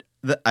 But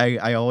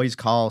I always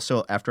call.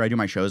 So after I do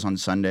my shows on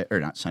Sunday, or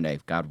not Sunday,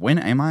 God, when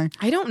am I?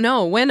 I don't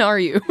know. When are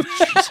you?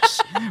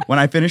 Jesus. When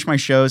I finish my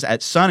shows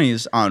at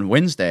Sunny's on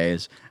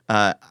Wednesdays,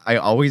 I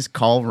always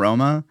call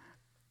Roma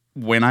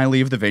when I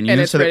leave the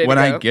venue, so that when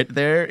I get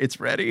there, it's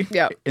ready.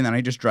 Yeah. And then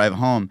I just drive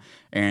home,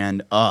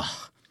 and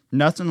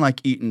nothing like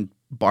eating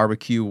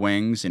barbecue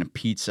wings and a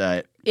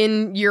pizza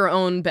In your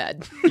own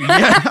bed.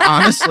 Yeah,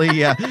 honestly,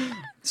 yeah.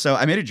 So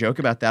I made a joke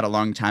about that a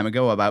long time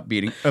ago about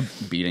beating.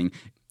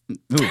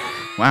 Ooh,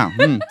 wow.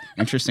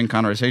 Interesting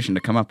conversation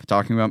to come up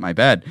talking about my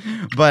bed.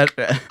 But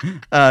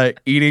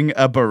eating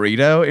a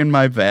burrito in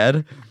my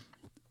bed,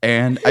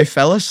 and I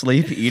fell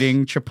asleep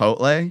eating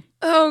Chipotle.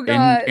 Oh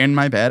God! In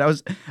my bed, I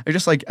was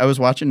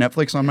watching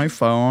Netflix on my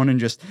phone,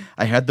 and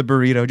I had the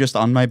burrito just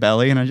on my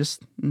belly, and I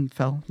just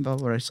fell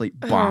right asleep.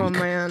 Bonk. Oh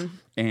man!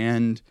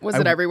 And was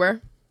it everywhere?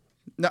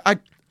 No,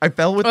 I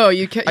fell with. Oh,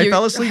 you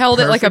fell asleep.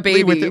 Held it like a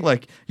perfectly baby. With it,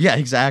 like, yeah,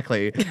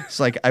 exactly. It's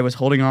like I was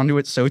holding on to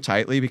it so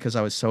tightly because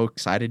I was so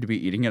excited to be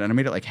eating it, and I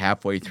made it like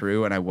halfway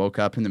through, and I woke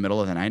up in the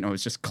middle of the night, and I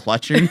was just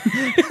clutching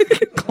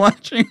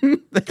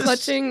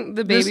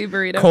the baby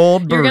burrito.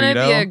 Cold burrito. You're gonna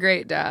be a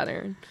great dad,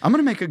 Aaron. I'm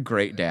gonna make a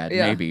great dad.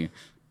 Yeah. Maybe.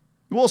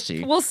 We'll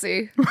see. We'll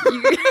see.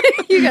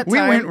 You got time. We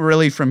went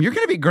really from you're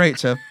gonna be great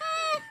to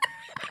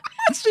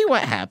let's see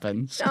what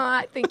happens. No,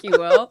 I think you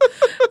will.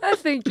 I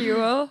think you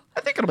will.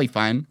 I think it'll be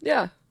fine.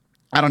 Yeah.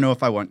 I don't know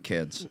if I want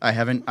kids. I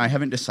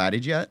haven't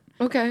decided yet.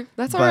 Okay,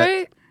 that's all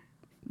right.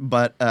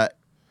 But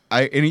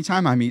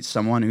anytime I meet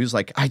someone who's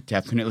like, I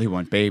definitely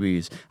want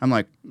babies, I'm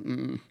like,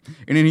 And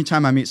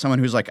anytime I meet someone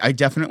who's like, I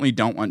definitely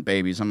don't want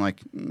babies, I'm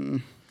like,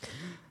 You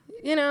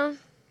know,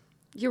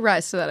 you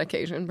rise to that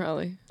occasion,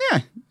 probably.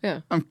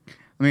 Yeah.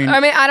 I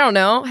mean, I don't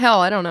know. Hell,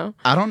 I don't know.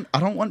 I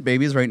don't want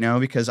babies right now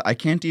because I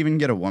can't even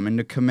get a woman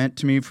to commit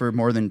to me for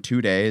more than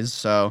 2 days.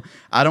 So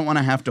I don't want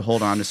to have to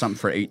hold on to something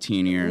for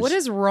 18 years. What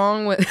is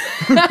wrong with?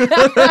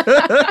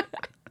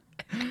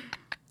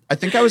 I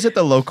think I was at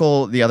the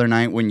local the other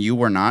night when you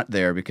were not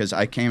there because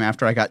I came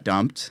after I got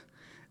dumped.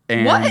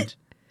 And What?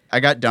 I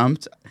got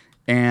dumped,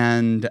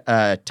 and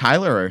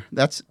Tyler,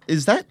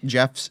 is that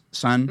Jeff's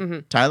son? Mm-hmm.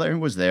 Tyler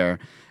was there,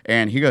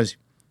 and he goes,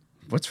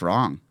 "What's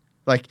wrong?"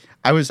 Like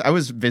I was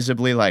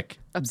visibly like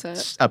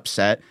Upset.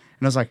 and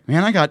I was like,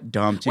 "Man, I got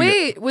dumped."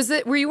 Wait,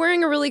 were you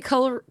wearing a really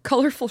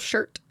colorful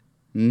shirt?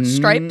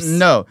 Stripes?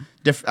 No,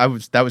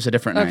 that was a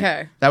different night.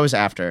 Okay. That was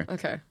after.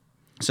 Okay.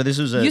 So this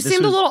was You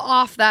seemed a little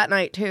off that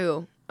night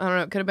too. I don't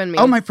know. It could have been me.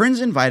 Oh, my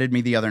friends invited me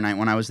the other night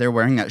when I was there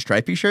wearing that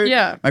stripy shirt.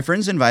 Yeah. My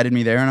friends invited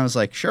me there, and I was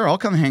like, sure, I'll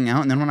come hang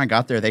out. And then when I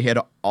got there, they had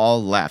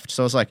all left.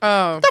 So I was like,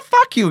 Oh. what the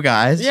fuck, you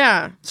guys?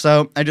 Yeah.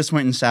 So I just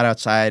went and sat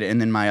outside, and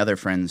then my other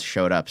friends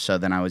showed up. So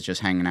then I was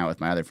just hanging out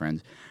with my other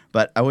friends.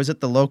 But I was at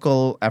the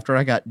local after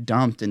I got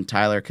dumped, and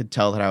Tyler could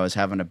tell that I was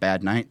having a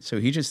bad night. So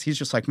he's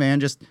just like, man,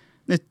 just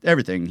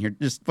everything here,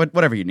 just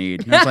whatever you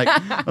need. And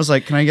I was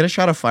like, can I get a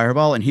shot of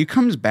Fireball? And he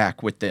comes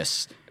back with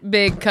this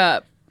Big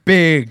cup.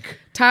 big.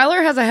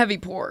 Tyler has a heavy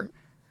pour.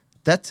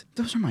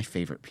 Those are my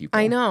favorite people.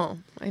 I know.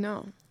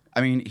 I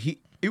mean,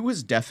 it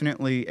was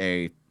definitely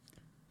a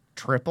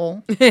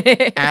triple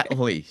at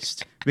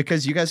least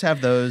because you guys have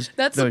those.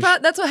 That's what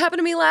happened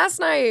to me last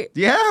night.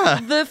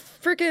 Yeah, The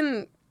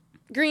freaking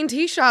green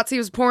tea shots he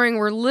was pouring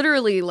were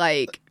literally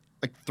like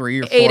 3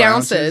 or 4 8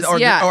 ounces. Or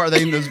yeah. Or are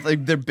they in those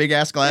like their big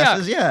ass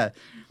glasses? Yeah.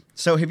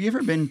 So have you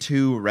ever been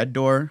to Red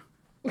Door?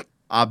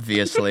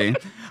 Obviously.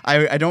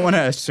 I don't want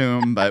to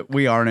assume, but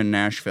we are in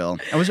Nashville.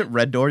 I was at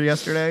Red Door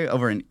yesterday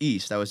over in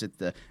East. I was at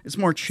it's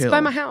more chill. It's by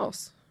my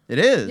house. It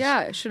is.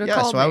 Yeah, I should have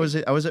called so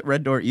me. I was at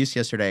Red Door East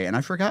yesterday, and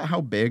I forgot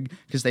how big,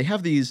 because they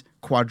have these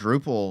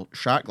quadruple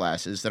shot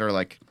glasses that are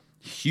like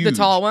huge. The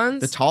tall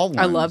ones? The tall ones.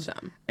 I love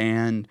them.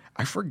 And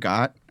I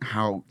forgot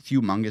how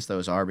humongous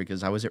those are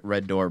because I was at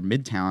Red Door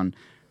Midtown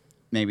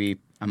maybe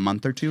a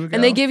month or two ago.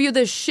 And they give you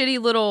the shitty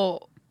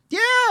little... Yeah.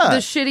 The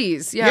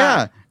shitties, yeah.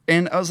 Yeah.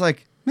 And I was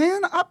like,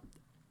 man, I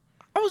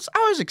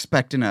was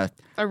expecting a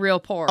real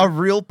pour.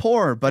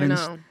 But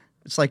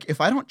it's like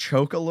if I don't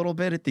choke a little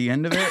bit at the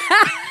end of it...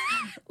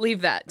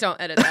 Leave that. Don't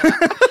edit that out.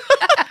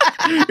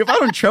 If I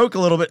don't choke a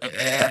little bit...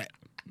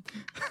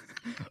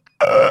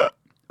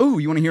 Ooh,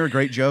 you want to hear a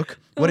great joke?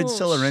 What did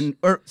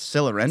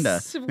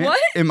Cinderella... What?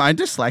 Am I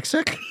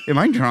dyslexic? Am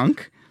I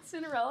drunk?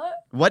 Cinderella?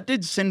 What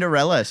did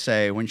Cinderella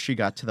say when she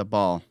got to the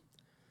ball?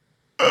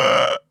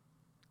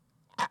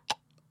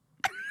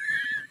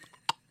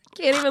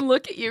 Can't even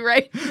look at you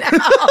right now.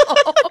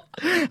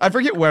 I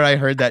forget where I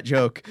heard that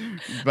joke.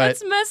 But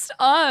that's messed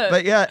up.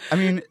 But yeah, I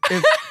mean,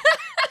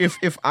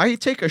 if I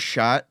take a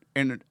shot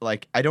and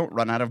like I don't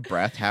run out of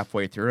breath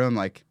halfway through, I'm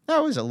like,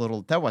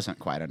 that wasn't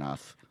quite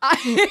enough.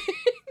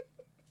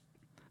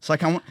 It's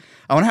like I want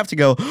to have to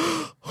go.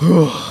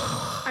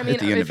 I mean,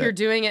 if you're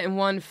doing it in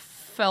one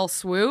fell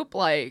swoop,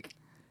 like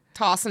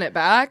tossing it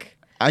back.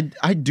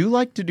 I do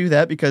like to do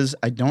that because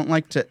I don't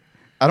want to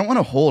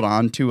hold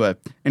on to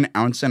an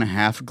ounce and a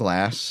half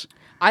glass.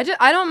 I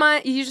don't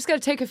mind. You just got to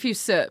take a few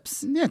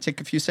sips. Yeah,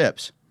 take a few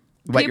sips.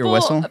 Wet your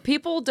whistle.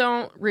 People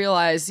don't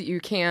realize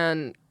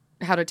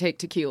how to take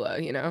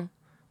tequila,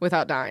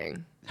 without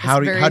dying.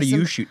 How do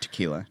you shoot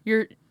tequila?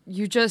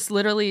 You just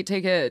literally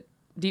take a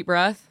deep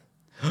breath.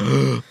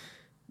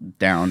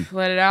 Down.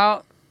 Let it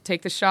out.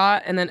 Take the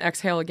shot and then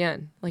exhale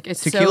again. Like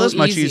it's Tequila's so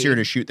much easy. easier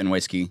to shoot than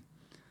whiskey.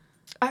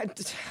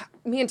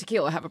 Me and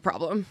tequila have a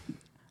problem.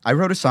 I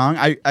wrote a song.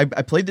 I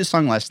played this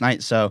song last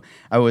night. So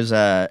I was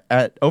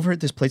over at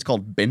this place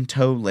called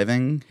Bento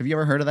Living. Have you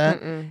ever heard of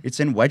that? Mm-mm. It's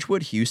in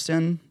Wedgwood,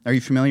 Houston. Are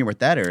you familiar with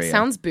that area?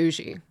 Sounds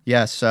bougie.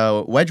 Yeah.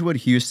 So Wedgwood,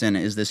 Houston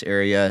is this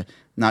area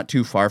not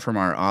too far from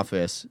our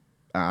office,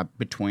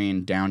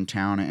 between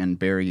downtown and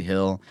Berry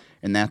Hill.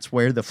 And that's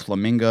where the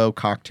Flamingo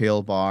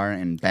Cocktail Bar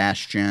and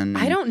Bastion.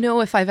 I don't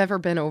know if I've ever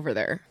been over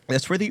there.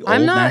 That's where the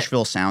old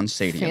Nashville Sound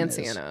Stadium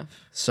fancy is. enough.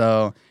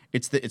 So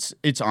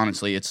it's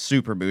honestly it's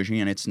super bougie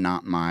and it's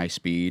not my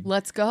speed.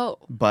 Let's go.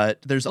 But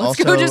let's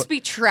go just be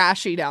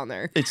trashy down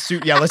there.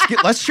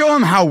 Let's show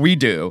them how we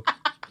do.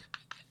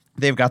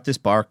 They've got this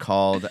bar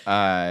called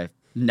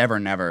Never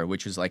Never,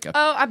 which is like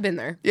I've been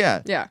there.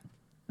 Yeah.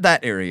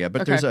 That area,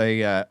 but there's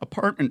a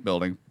apartment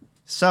building.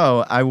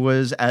 So I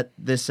was at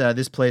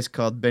this place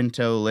called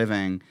Bento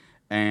Living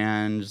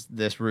and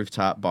this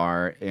rooftop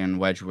bar in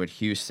Wedgwood,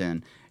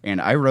 Houston,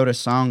 and I wrote a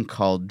song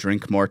called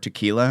 "Drink More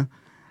Tequila,"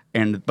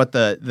 but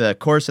the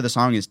chorus of the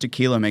song is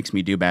 "Tequila makes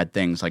me do bad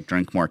things, like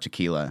drink more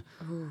tequila,"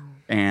 Ooh.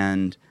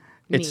 and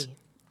it's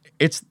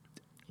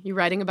You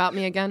writing about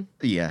me again?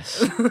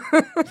 Yes,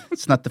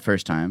 it's not the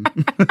first time.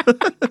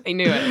 I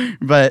knew it.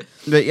 But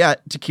yeah,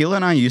 tequila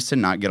and I used to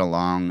not get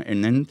along,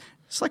 and then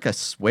it's like a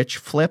switch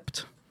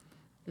flipped.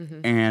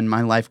 Mm-hmm. And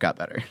my life got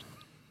better.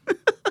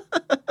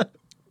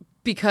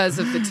 Because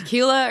of the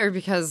tequila or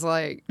because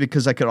I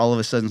could all of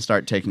a sudden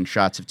start taking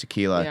shots of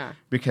tequila. Yeah.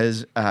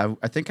 Because I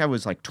think I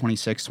was like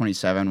 26,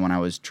 27 when I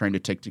was trying to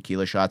take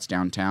tequila shots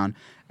downtown.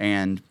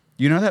 And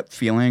you know that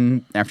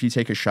feeling after you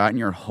take a shot and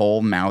your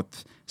whole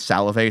mouth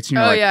salivates?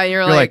 And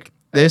you're like,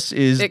 this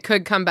is... It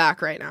could come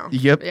back right now.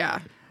 Yep. Yeah.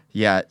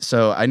 Yeah,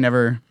 so I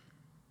never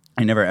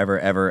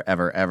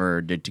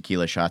ever did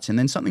tequila shots. And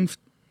then something...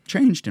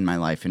 changed in my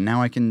life, and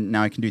now I can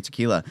do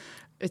tequila.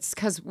 It's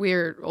because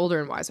we're older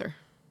and wiser.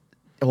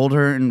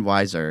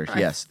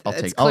 Yes,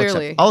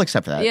 I'll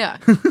accept that. Yeah.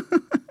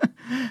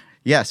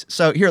 Yes.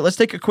 So here, let's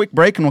take a quick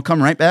break, and we'll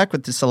come right back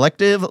with the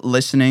Selective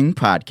Listening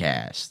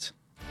Podcast.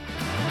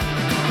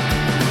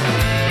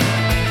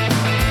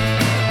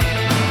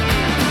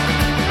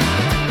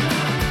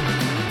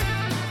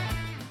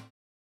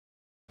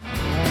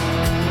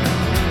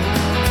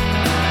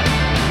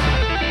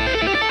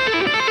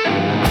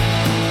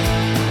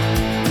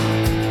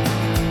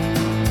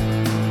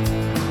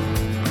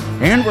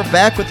 And we're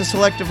back with the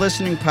Selective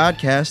Listening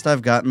Podcast.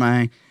 I've got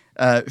my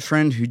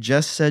friend who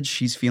just said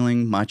she's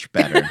feeling much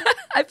better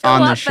I feel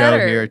on a lot the show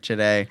better. here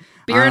today.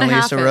 Beer and a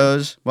half Annalisa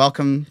Rose,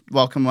 welcome.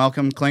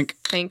 Clink.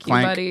 Thank you,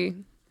 Clank. buddy.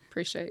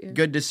 Appreciate you.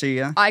 Good to see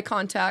you. Eye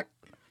contact.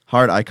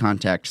 Hard eye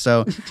contact.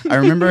 So I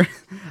remember,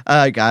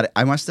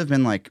 I must have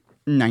been like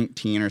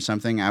 19 or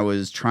something. I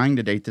was trying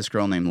to date this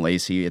girl named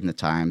Lacey in the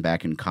time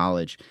back in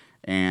college.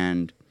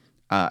 And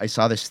I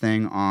saw this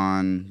thing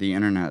on the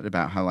internet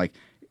about how like,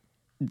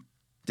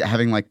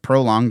 having like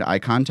prolonged eye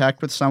contact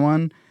with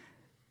someone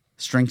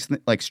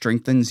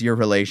strengthens your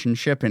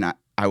relationship, and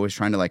I was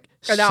trying to like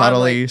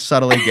subtly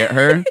get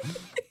her,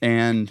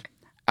 and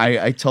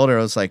I told her,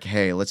 I was like,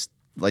 hey, let's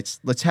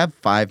have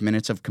 5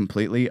 minutes of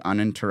completely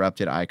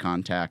uninterrupted eye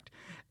contact,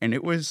 and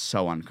it was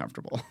so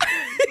uncomfortable.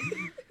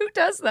 Who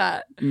does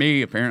that?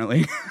 Me,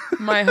 apparently.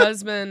 My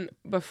husband,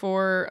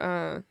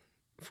 before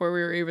we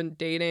were even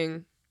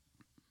dating,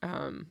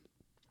 I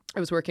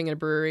was working at a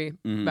brewery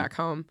back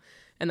home,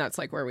 and that's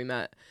like where we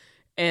met.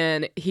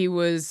 And he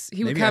would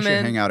Maybe come I should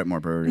in. hang out at more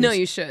breweries. No,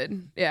 you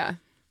should. Yeah.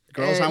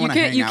 Girls I want to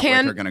hang out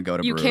with are going to go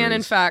to breweries. You can,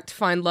 in fact,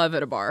 find love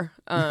at a bar.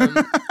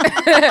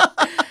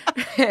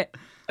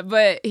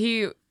 But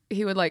he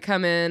would like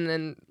come in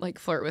and like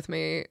flirt with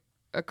me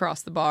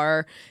across the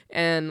bar,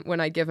 and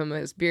when I give him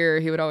his beer,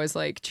 he would always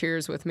like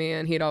cheers with me,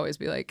 and he'd always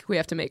be like, "We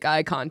have to make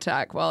eye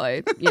contact while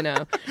I." I'm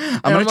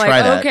gonna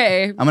try that.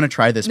 Okay, I'm gonna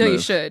try this. No, move. you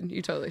should.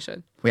 You totally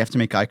should. We have to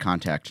make eye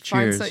contact.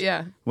 Cheers.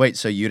 Yeah. Wait,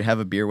 so you'd have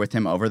a beer with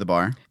him over the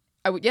bar?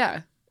 I would.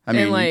 Yeah. I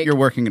mean, like, you're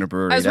working in a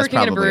brewery. I was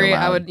working in a brewery.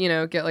 Allowed. I would,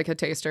 get like a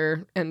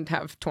taster and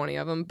have 20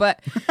 of them.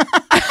 But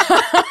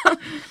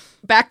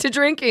back to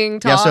drinking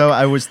talk. Yeah, so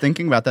I was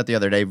thinking about that the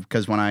other day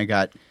because when I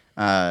got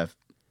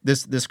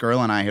this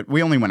girl and I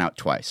we only went out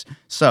twice.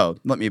 So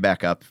let me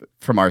back up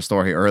from our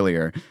story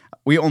earlier.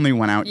 We only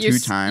went out 2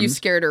 times. You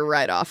scared her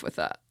right off with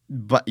that.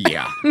 But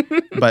yeah,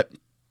 but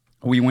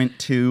we went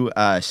to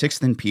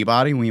 6th and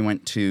Peabody. We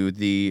went to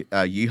the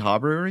Yeehaw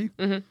Brewery,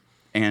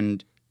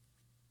 and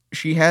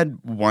she had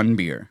 1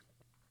 beer.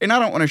 And I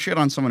don't want to shit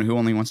on someone who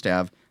only wants to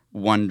have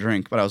 1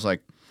 drink, but I was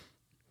like,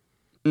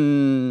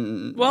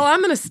 well, I'm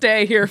going to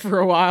stay here for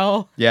a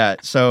while. Yeah,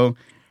 so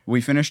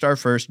we finished our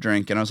first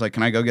drink, and I was like,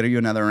 can I go get you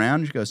another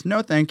round? She goes,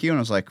 no, thank you. And I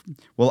was like,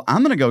 well,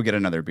 I'm going to go get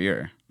another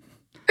beer.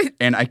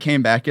 And I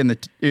came back, and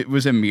it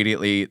was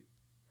immediately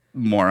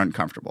more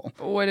uncomfortable.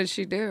 What did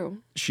she do?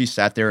 She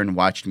sat there and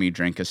watched me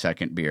drink a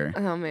second beer.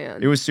 Oh,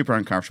 man. It was super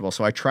uncomfortable.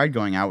 So I tried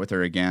going out with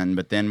her again,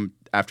 but then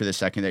after the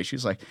second day, she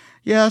was like,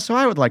 yeah, so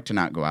I would like to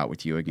not go out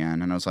with you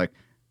again. And I was like,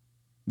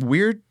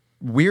 weird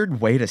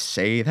way to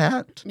say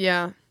that.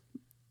 Yeah.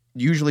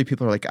 Usually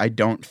people are like, I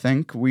don't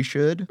think we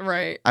should.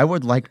 Right. I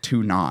would like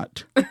to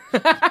not.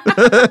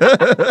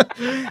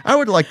 I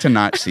would like to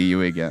not see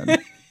you again.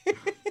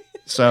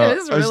 So it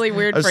is really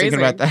weird phrasing. I was thinking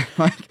about that.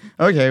 Like,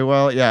 okay,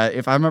 well, yeah,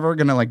 if I'm ever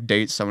going to like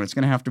date someone, it's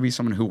going to have to be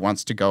someone who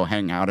wants to go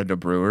hang out at a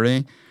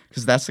brewery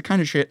because that's the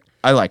kind of shit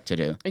I like to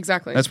do.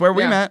 Exactly. That's where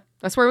we met.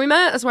 That's where we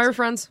met. That's why we're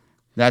friends.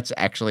 That's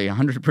actually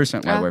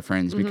 100% why we're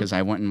friends because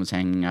I went and was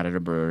hanging out at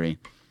a brewery.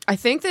 I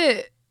think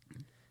that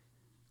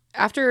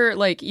after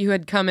like you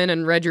had come in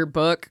and read your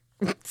book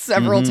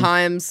several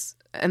times,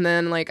 and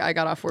then like I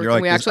got off work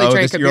and we actually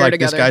drank a beer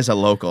together. This guy's a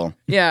local.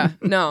 Yeah,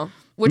 no.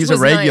 Which He's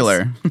was a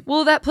regular. Nice.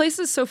 Well, that place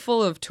is so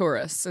full of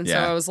tourists, and so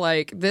Yeah. I was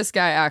like, this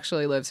guy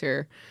actually lives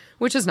here,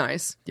 which is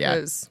nice.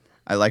 Yeah.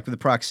 I like the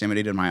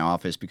proximity to my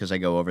office because I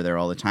go over there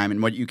all the time.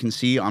 And what you can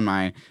see on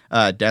my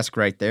desk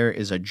right there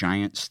is a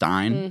giant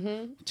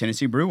Stein,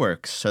 Tennessee Brew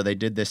Works. So they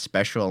did this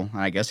special,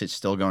 and I guess it's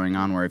still going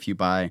on, where if you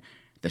buy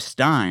the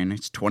Stein,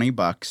 it's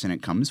 $20 and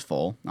it comes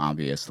full,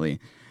 obviously.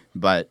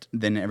 But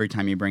then every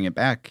time you bring it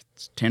back,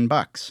 it's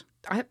 $10.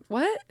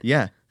 What?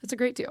 Yeah. That's a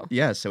great deal.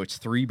 Yeah, so it's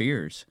 3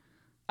 beers.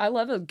 I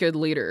love a good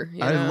liter.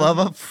 I love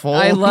a full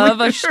I love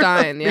a liter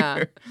Stein, beer.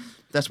 yeah.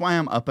 That's why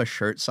I'm up a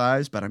shirt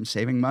size, but I'm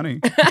saving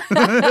money.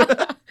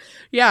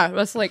 Yeah,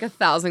 that's like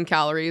 1,000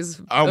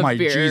 calories Oh of my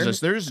beer. Jesus,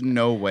 there's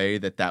no way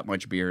that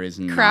much beer is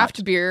not.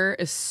 Craft beer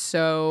is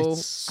so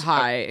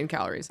high in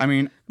calories. I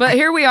mean, but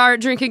here we are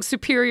drinking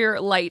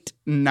Superior Light.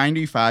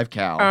 95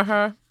 cal.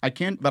 Uh-huh. I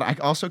can't, but I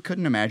also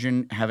couldn't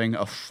imagine having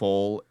a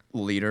full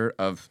liter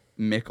of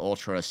Mick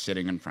Ultra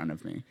sitting in front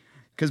of me.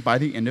 Because by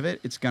the end of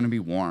it, it's going to be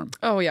warm.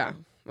 Oh, yeah.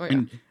 Oh, yeah.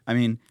 And, I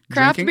mean,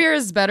 craft drinking, beer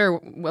is better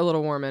a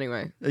little warm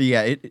anyway.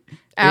 Yeah, it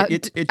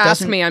ask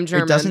doesn't, me, I'm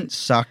German. It doesn't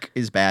suck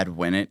as bad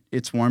when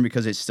it's warm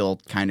because it still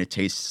kind of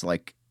tastes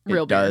like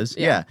real it beer. does.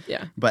 Yeah.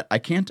 But I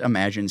can't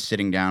imagine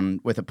sitting down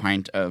with a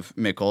pint of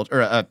Mick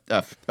Ultra,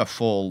 or a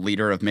full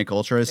liter of Mick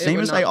Ultra. Same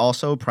as I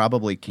also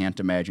probably can't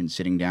imagine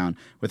sitting down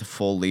with a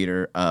full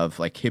liter of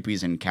like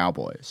hippies and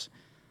cowboys.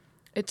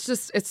 It's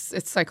just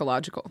it's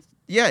psychological.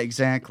 Yeah,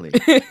 exactly.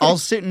 I'll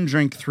sit and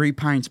drink 3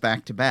 pints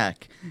back to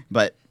back,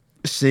 but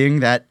seeing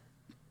that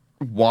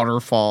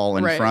waterfall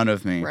in front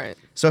of me. Right.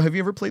 So have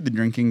you ever played the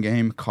drinking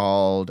game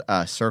called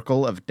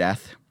Circle of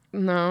Death?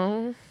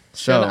 No.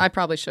 So I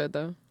probably should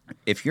though.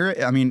 If you're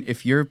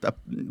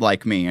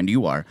like me, and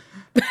you are,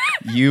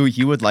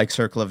 you would like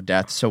Circle of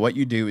Death. So what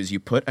you do is you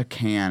put a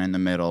can in the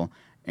middle,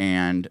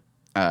 and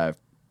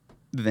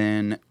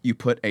then you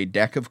put a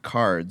deck of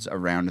cards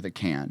around the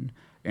can.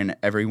 And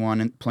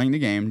everyone playing the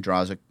game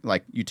draws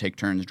you take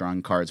turns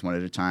drawing cards one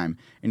at a time.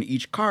 And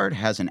each card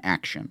has an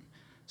action.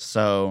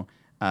 So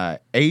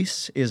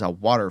ace is a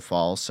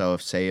waterfall. So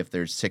if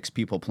there's 6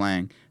 people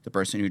playing, the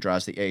person who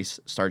draws the ace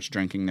starts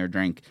drinking their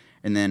drink.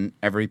 And then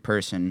every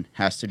person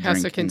has to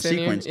drink in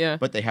sequence. Yeah.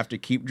 But they have to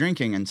keep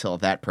drinking until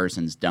that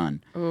person's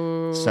done.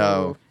 Ooh.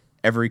 So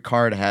every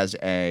card has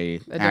a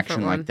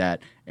action like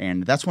that.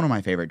 And that's one of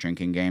my favorite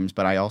drinking games.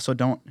 But I also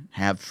don't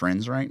have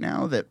friends right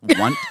now that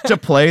want to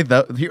play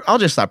I'll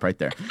just stop right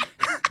there.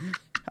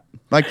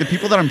 Like the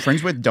people that I'm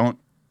friends with don't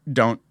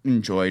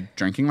enjoy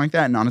drinking like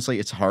that. And honestly,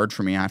 it's hard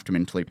for me. I have to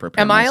mentally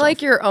prepare Am myself. I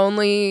like your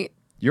only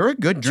You're a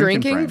good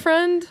drinking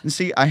friend.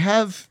 See, I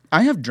have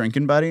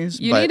drinking buddies.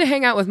 You need to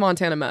hang out with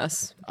Montana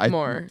Mess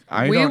more.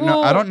 I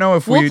don't know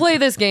if we'll play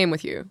this game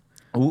with you.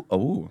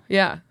 Ooh.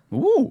 Yeah.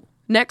 Ooh.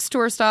 Next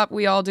tour stop,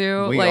 we all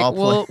do.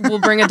 We'll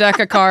bring a deck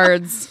of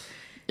cards.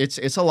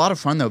 It's a lot of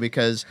fun though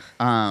because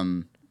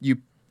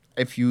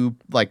if you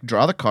like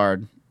draw the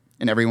card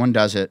and everyone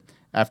does it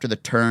after the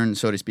turn,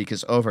 so to speak,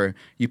 is over,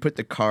 you put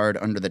the card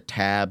under the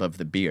tab of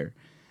the beer.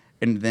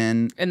 And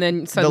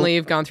then suddenly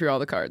you've gone through all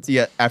the cards.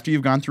 Yeah, after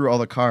you've gone through all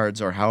the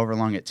cards, or however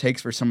long it takes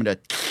for someone to,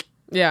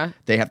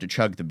 they have to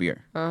chug the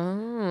beer. Oh,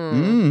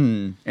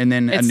 and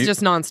then it's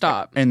just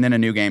nonstop. And then a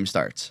new game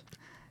starts.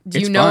 Do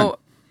you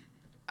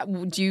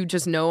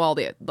just know all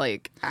the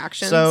like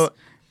actions? So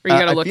or you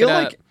gotta look it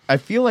up. I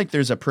feel like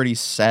there's a pretty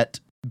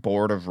set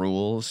board of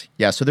rules.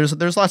 Yeah, so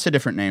there's lots of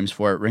different names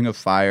for it: Ring of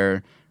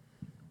Fire,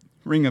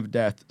 Ring of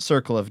Death,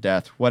 Circle of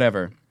Death,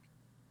 whatever.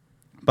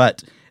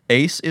 But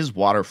Ace is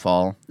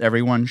waterfall.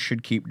 Everyone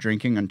should keep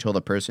drinking until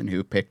the person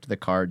who picked the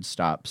card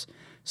stops.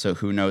 So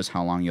who knows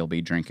how long you'll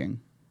be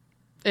drinking.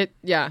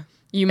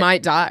 You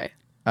might die.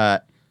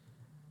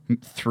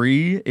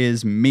 3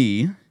 is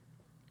me.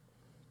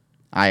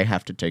 I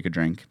have to take a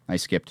drink. I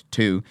skipped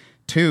 2.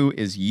 2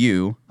 is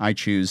you. I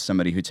choose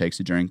somebody who takes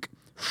a drink.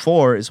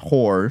 4 is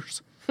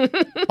whores.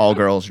 All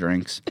girls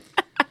drinks.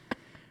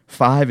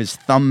 5 is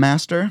Thumb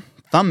Master.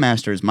 Thumb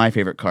Master is my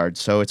favorite card.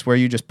 So it's where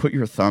you just put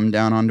your thumb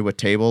down onto a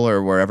table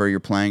or wherever you're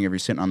playing if you're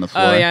sitting on the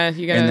floor. Oh yeah,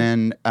 you gotta, and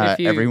then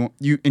everyone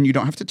you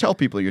don't have to tell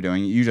people you're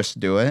doing it. You just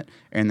do it,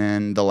 and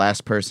then the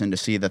last person to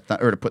see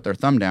or to put their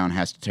thumb down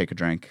has to take a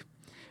drink.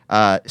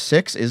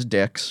 6 is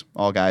dicks.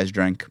 All guys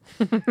drink.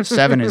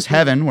 7 is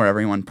heaven, where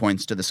everyone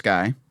points to the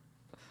sky.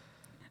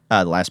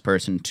 The last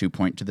person to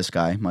point to the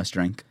sky must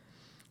drink.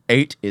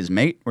 8 is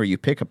mate, where you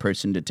pick a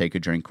person to take a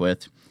drink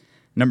with.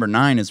 Number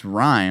 9 is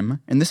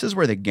rhyme, and this is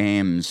where the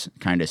games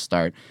kind of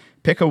start.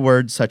 Pick a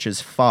word such as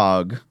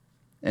fog,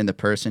 and the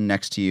person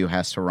next to you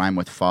has to rhyme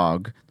with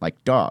fog,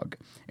 like dog.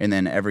 And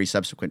then every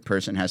subsequent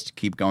person has to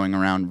keep going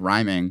around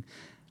rhyming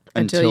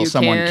until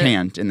someone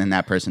can't, and then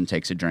that person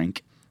takes a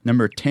drink.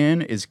 Number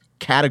 10 is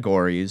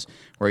categories,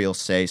 where you'll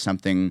say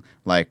something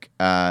like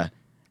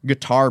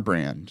guitar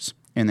brands.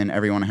 And then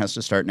everyone has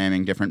to start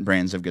naming different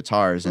brands of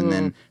guitars. And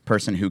then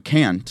person who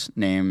can't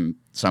name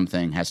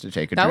something has to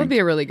take a drink. That would be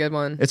a really good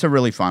one. It's a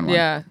really fun one.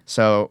 Yeah.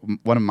 So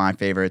one of my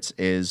favorites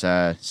is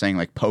saying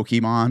like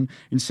Pokemon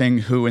and saying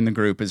who in the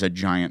group is a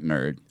giant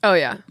nerd. Oh,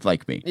 yeah.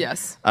 Like me.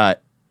 Yes.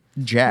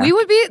 Jack. We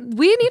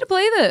need to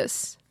play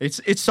this.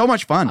 It's so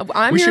much fun.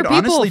 I'm we your should people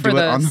honestly for do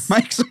this. it on the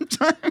mic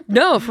sometime.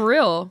 No, for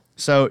real.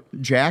 So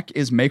Jack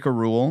is make a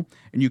rule,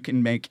 and you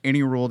can make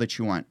any rule that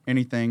you want.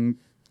 Anything.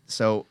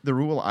 So the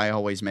rule I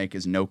always make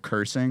is no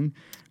cursing,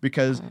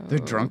 because the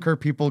drunker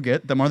people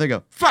get, the more they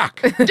go,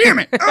 fuck, damn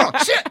it, oh,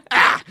 shit,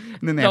 ah!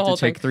 And then they have to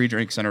take 3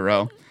 drinks in a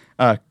row.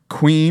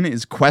 Queen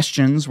is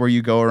questions, where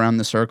you go around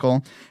the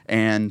circle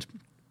and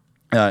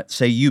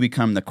say you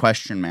become the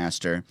question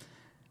master.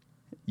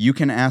 You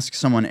can ask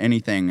someone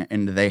anything,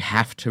 and they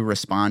have to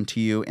respond to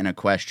you in a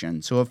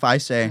question. So if I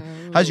say,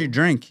 how's your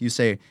drink? You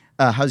say,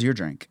 how's your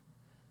drink?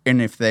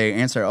 And if they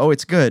answer, oh,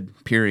 it's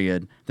good,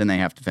 period, then they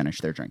have to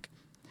finish their drink.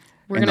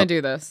 We're going to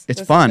do this. It's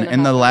fun.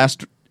 And the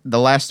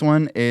last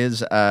one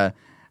is, I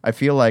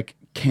feel like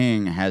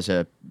King has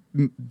a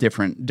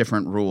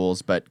different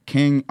rules, but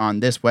King on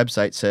this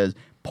website says,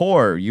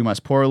 pour. You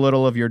must pour a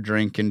little of your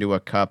drink into a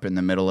cup in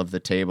the middle of the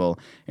table,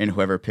 and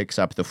whoever picks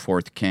up the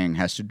 4th king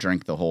has to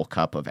drink the whole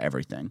cup of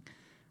everything.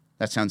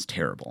 That sounds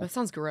terrible. That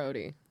sounds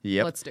grody.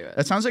 Yep. Let's do it.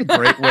 That sounds like a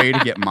great way to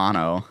get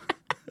mono.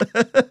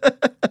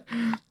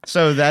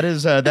 So that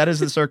is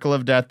the Circle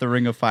of Death, the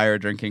Ring of Fire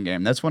drinking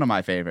game. That's one of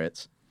my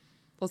favorites.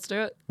 Let's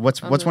do it.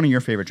 What's one of your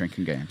favorite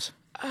drinking games?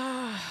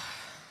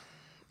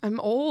 I'm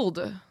old.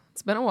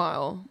 It's been a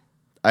while.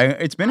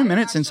 It's been a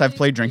minute since I've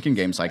played drinking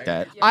games like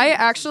that.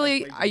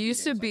 I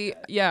used to be,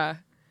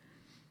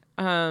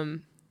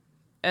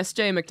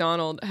 S.J.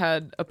 McDonald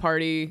had a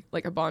party,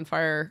 like a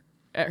bonfire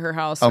at her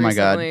house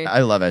recently. God.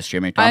 I love S.J.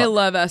 McDonald. I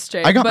love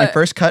S.J. I got my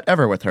first cut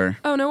ever with her.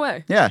 Oh, no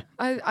way. Yeah.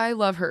 I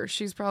love her.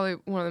 She's probably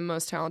one of the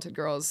most talented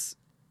girls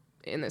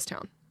in this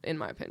town, in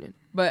my opinion.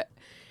 But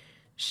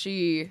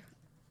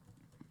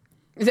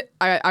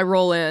I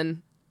roll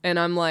in, and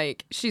I'm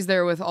like, she's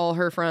there with all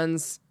her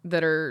friends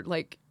that are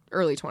like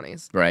early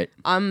 20s. Right.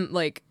 I'm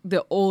like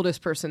the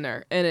oldest person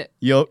there, and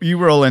you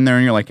roll in there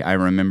and you're like, I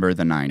remember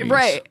the 90s.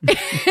 Right.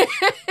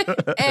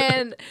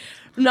 And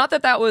not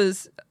that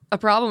was a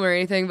problem or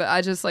anything, but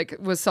I just like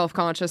was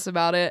self-conscious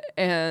about it,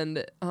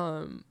 and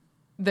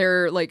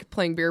they're like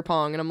playing beer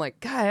pong, and I'm like,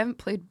 God, I haven't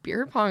played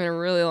beer pong in a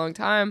really long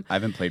time. I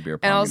haven't played beer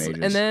pong in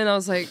ages. And then I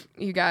was like,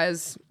 you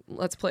guys,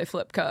 let's play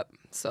Flip Cup,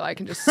 so I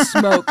can just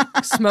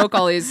smoke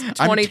all these 23-year-olds.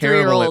 I'm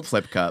terrible at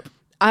Flip Cup.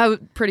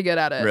 I'm pretty good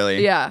at it.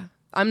 Really? Yeah.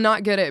 I'm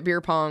not good at beer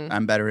pong.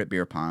 I'm better at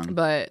beer pong.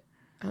 But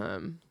I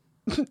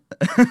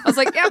was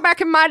like, yeah,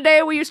 back in my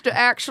day, we used to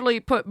actually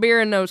put beer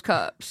in those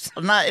cups.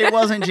 It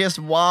wasn't just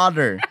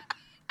water.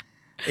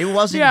 It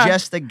wasn't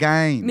just the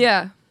game.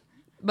 Yeah.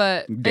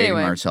 But dating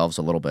anyway. ourselves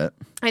a little bit.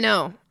 I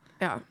know.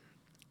 Yeah.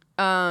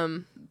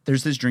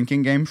 There's this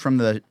drinking game from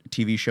the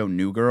TV show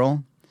New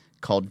Girl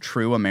called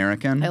True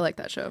American. I like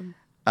that show.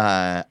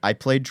 I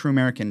played True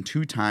American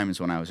 2 times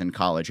when I was in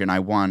college, and I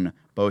won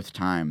both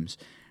times.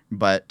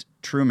 But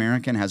True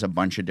American has a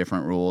bunch of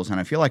different rules, and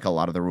I feel like a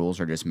lot of the rules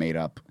are just made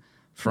up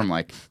from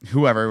like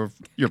whoever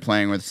you're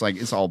playing with. It's like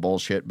it's all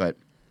bullshit. But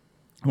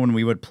when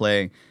we would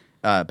play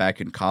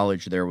back in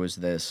college, there was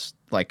this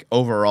like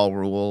overall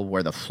rule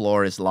where the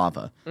floor is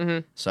lava.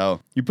 Mm-hmm.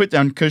 So you put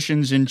down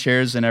cushions and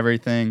chairs and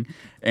everything,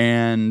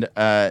 and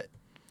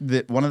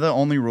one of the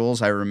only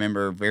rules I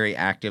remember very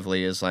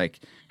actively is like,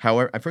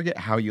 however, I forget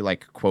how you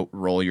like quote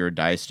roll your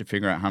dice to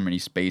figure out how many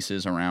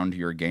spaces around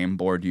your game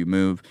board you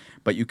move,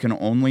 but you can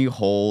only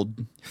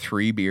hold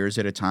 3 beers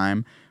at a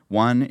time,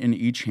 1 in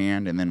each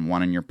hand and then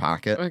 1 in your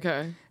pocket.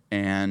 Okay.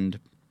 And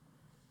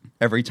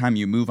every time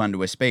you move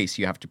onto a space,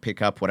 you have to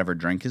pick up whatever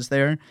drink is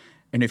there.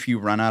 And if you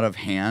run out of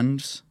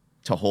hands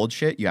to hold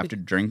shit, you have to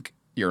drink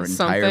your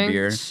entire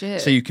beer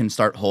so you can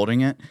start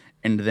holding it.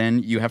 And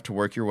then you have to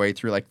work your way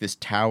through like this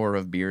tower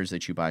of beers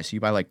that you buy. So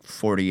you buy like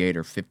 48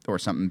 or 50 or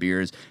something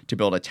beers to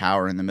build a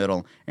tower in the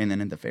middle. And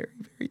then at the very,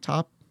 very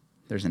top,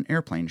 there's an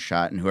airplane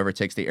shot. And whoever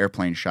takes the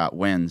airplane shot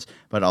wins.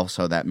 But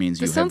also that means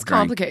you have drank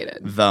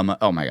complicated.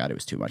 Oh my God, it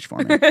was too much for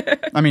me.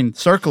 I mean,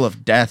 Circle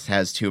of Death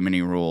has too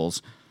many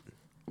rules.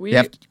 You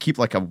have to keep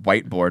like a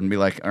whiteboard and be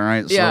like, all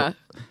right, so at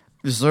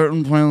a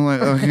certain point,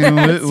 like, okay,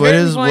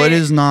 what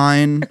is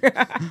 9?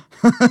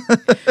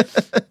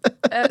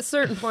 At a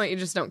certain point, you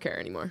just don't care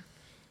anymore.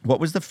 What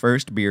was the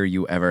first beer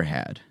you ever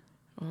had?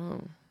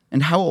 Oh.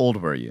 And how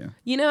old were you?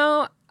 You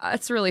know,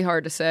 it's really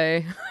hard to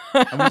say.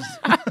 It's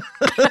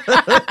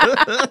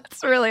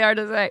really hard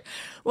to say.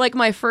 Like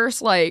my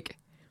first, like.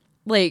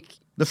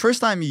 The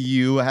first time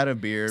you had a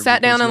beer,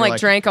 sat down and like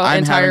drank an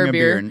entire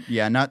beer.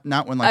 Yeah, not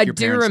when like your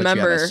parents let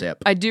you have a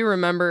sip. I do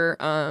remember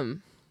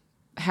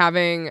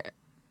having,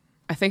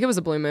 I think it was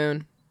a Blue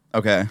Moon.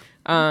 Okay.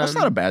 That's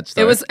not a bad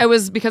start. It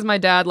was because my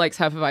dad likes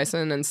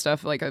Hefeweizen and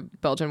stuff, like a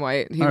Belgian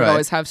white. He would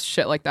always have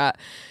shit like that.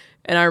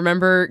 And I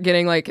remember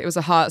getting like, it was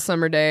a hot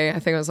summer day. I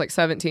think I was like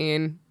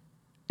 17.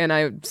 And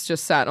I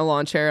just sat in a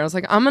lawn chair. And I was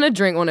like, I'm going to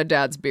drink one of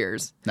Dad's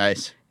beers.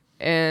 Nice.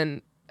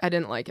 And I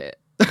didn't like it.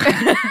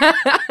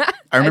 I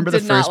remember the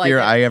first beer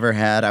I ever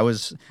had. I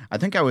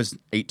think I was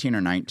 18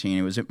 or 19.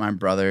 It was at my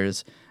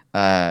brother's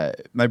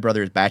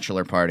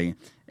bachelor party.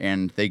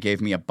 And they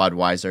gave me a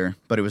Budweiser,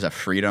 but it was a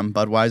Freedom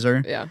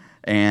Budweiser. Yeah.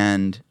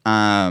 And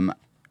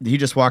he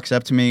just walks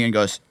up to me and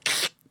goes,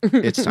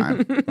 "It's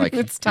time. Like,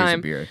 it's time. Here's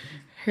a beer."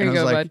 Here you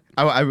go, like,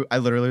 bud. I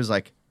literally was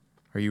like,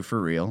 "Are you for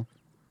real?"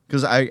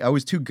 Because I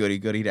was too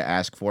goody to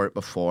ask for it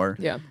before.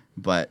 Yeah.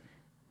 But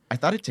I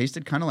thought it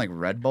tasted kind of like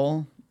Red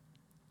Bull.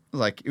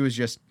 Like, it was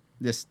just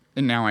this.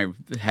 And now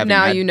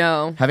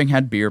having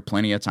had beer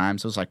plenty of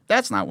times, I was like,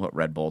 that's not what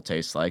Red Bull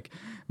tastes like.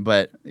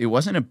 But it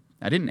wasn't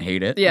I didn't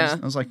hate it. Yeah.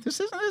 I was like,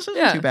 this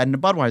isn't too bad. And the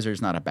Budweiser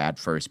is not a bad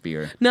first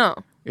beer. No.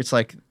 It's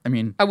like, I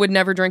mean, I would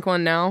never drink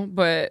one now,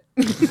 but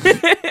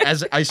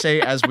as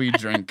we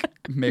drink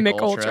Mick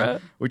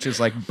Ultra, which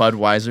is like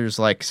Budweiser's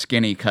like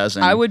skinny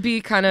cousin. I would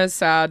be kind of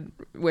sad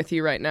with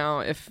you right now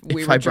if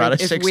we had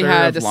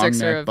a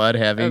sixer of Bud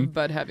Heavy.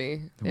 Bud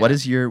Heavy. Yeah.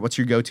 What's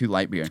your go-to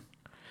light beer?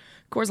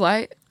 Coors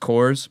Light.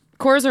 Coors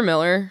or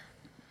Miller.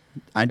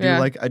 I do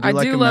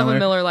love a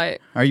Miller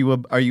Lite. Are you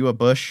a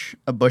Busch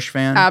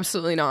fan?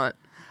 Absolutely not.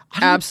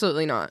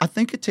 Absolutely not. I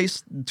think it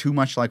tastes too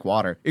much like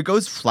water. It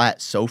goes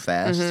flat so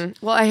fast.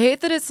 Mm-hmm. Well, I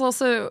hate that it's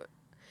also,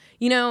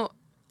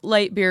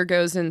 light beer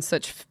goes in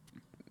such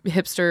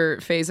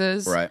hipster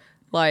phases. Right.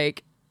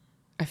 Like,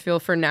 I feel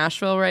for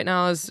Nashville right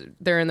now is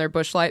they're in their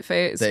Busch Light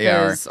phase. They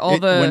are.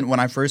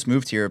 When I first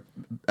moved here,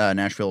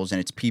 Nashville was in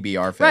its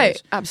PBR phase.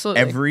 Right,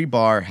 absolutely. Every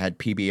bar had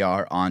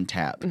PBR on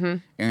tap. Mm-hmm.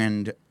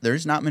 And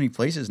there's not many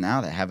places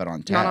now that have it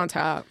on tap. Not on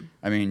tap.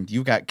 I mean,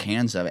 you've got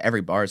cans of it. Every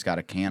bar's got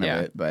a can of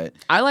it. But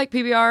I like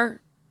PBR.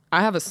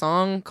 I have a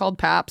song called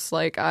Paps.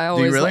 Like, I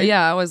always, do you really?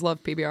 I always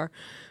love PBR.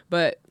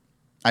 But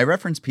I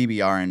reference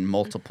PBR in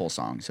multiple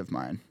songs of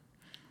mine.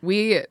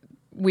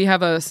 We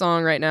have a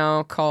song right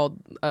now called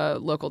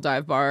Local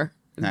Dive Bar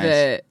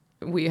that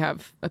we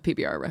have a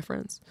PBR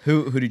reference.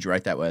 Who did you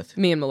write that with?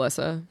 Me and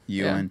Melissa.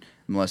 You and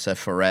Melissa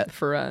Ferret.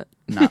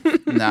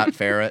 Not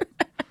Ferret.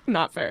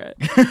 Not Ferret.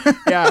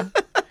 Yeah.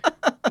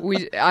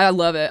 I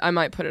love it. I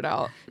might put it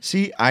out.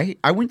 See,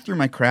 I went through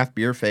my craft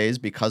beer phase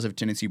because of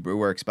Tennessee Brew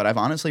Works, but I've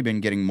honestly been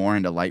getting more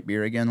into light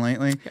beer again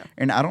lately. Yeah.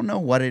 And I don't know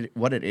what it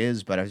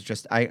is, but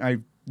I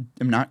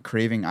am not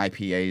craving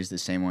IPAs the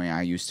same way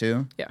I used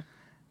to. Yeah.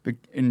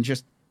 And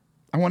just,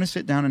 I want to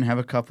sit down and have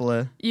a couple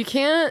of... You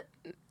can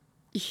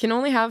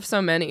only have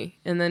so many,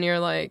 and then you're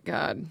like,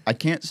 God. I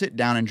can't sit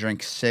down and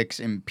drink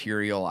 6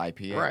 Imperial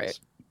IPAs. Right.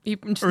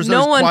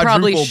 No one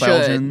probably should.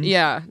 Belgians,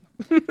 yeah.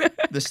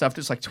 The stuff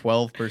that's like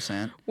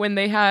 12%. When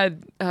they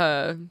had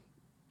that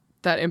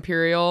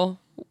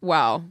Imperial,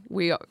 wow.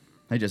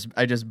 I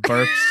just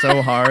burped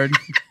so hard.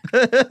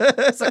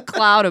 It's a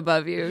cloud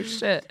above you.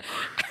 Shit.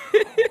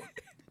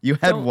 You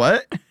had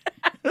what?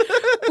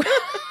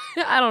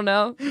 I don't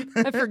know.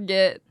 I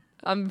forget.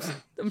 I'm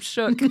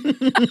shook.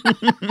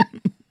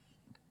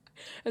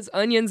 It's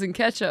onions and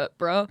ketchup,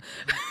 bro.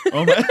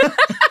 Oh my,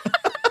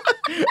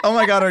 oh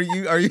my God, are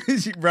you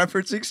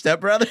referencing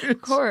Step Brothers?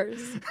 Of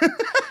course.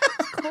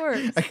 Of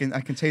course. I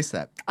can taste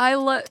that. I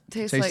love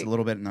taste like a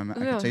little bit in my mouth.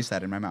 I can taste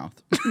that in my mouth.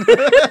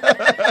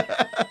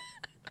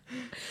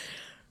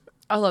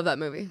 I love that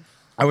movie.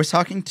 I was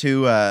talking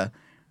to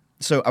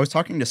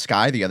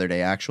Sky the other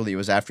day, actually. It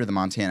was after the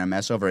Montana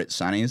mess over at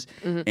Sonny's,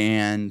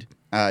 and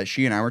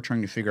she and I were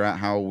trying to figure out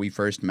how we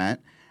first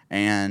met,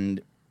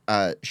 and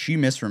she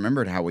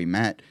misremembered how we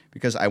met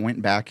because I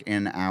went back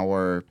in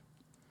our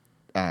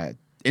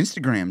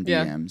Instagram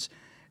DMs,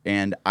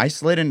 and I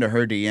slid into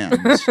her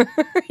DMs.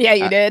 Yeah,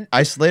 you did.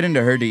 I slid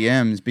into her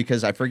DMs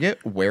because I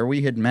forget where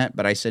we had met,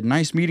 but I said,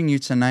 "Nice meeting you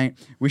tonight.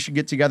 We should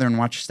get together and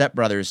watch Step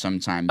Brothers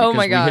sometime." Oh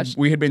my gosh.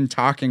 We had been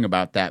talking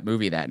about that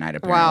movie that night,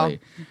 apparently.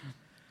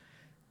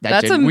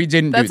 Wow. We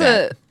didn't do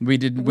that. We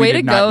did. Way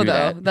to go, though.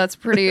 That. That's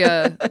pretty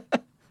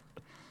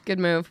good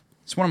move.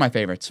 It's one of my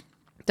favorites.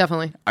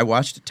 Definitely. I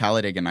watched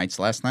Talladega Nights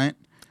last night.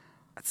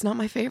 It's not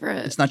my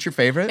favorite. It's not your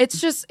favorite?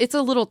 It's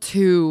a little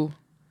too.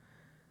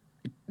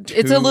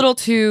 It's a little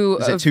too.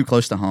 Is it too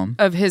close to home?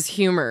 Of his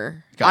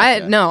humor.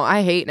 Gotcha.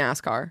 I hate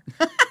NASCAR.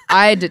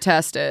 I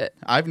detest it.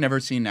 I've never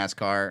seen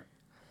NASCAR.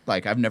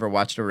 Like, I've never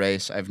watched a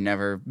race. I've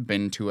never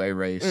been to a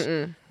race.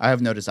 I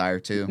have no desire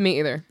to. Me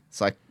either. It's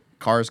like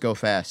cars go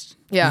fast.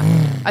 Yeah.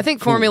 I think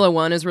Formula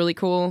One is really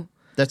cool.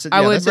 That's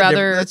I would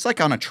rather. It's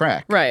like on a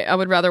track. Right. I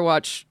would rather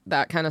watch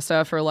that kind of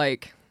stuff or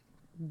like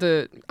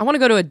I want to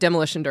go to a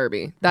demolition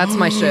derby. That's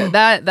my shit.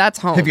 That's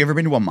home. Have you ever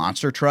been to a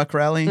monster truck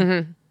rally?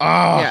 Mm-hmm.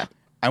 Oh, yeah.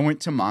 I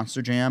went to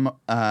Monster Jam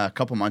a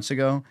couple months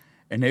ago,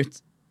 and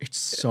it's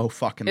so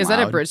fucking loud. Is that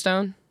at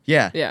Bridgestone?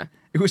 Yeah. Yeah.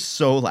 It was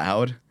so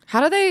loud.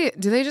 How what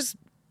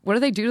do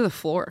they do to the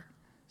floor?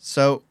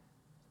 So,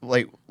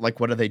 like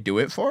what do they do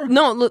it for?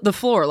 No, the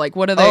floor. Like,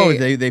 what do they...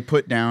 Oh, they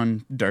put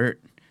down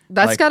dirt.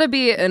 That's got to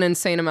be an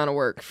insane amount of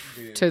work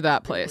to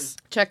that place.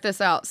 Check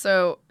this out.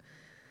 So,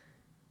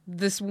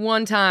 this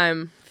one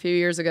time, a few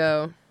years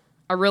ago,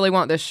 I really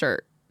want this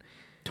shirt.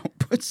 Don't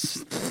put...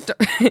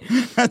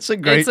 That's a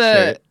great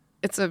shirt.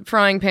 It's a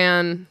frying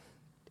pan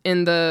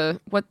in the...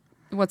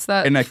 What's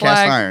that? In a flag?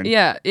 cast iron.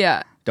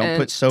 Yeah. Don't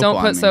put soap on me.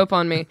 Don't put me. soap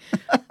on me.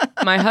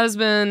 My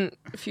husband,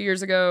 a few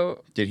years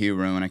ago... Did he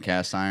ruin a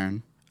cast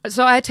iron?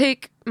 So I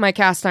take my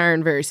cast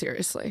iron very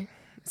seriously.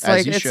 It's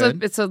As you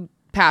should. It's a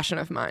passion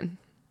of mine.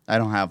 I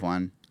don't have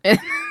one.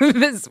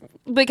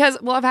 Because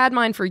I've had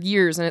mine for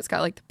years and it's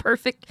got like the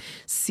perfect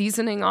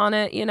seasoning on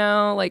it, you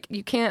know? Like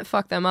you can't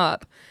fuck them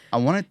up.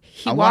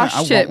 He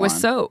washed it with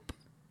soap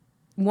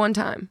one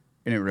time.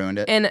 And it ruined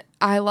it. And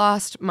I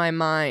lost my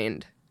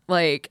mind.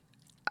 Like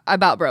I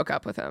about broke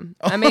up with him.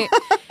 I mean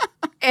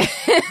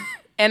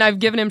and I've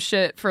given him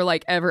shit for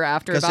like ever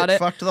after about it.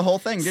 Fucked the whole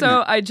thing, didn't so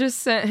it? I just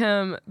sent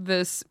him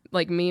this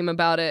like meme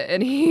about it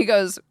and he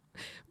goes,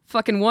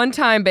 "Fucking one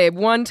time, babe,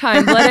 one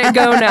time, let it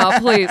go now,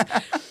 please."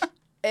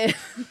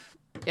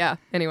 Yeah,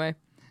 anyway.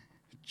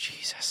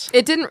 Jesus.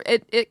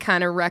 It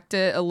kind of wrecked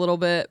it a little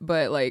bit,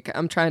 but like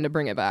I'm trying to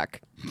bring it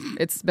back.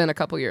 It's been a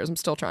couple years. I'm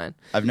still trying.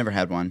 I've never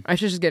had one. I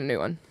should just get a new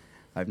one.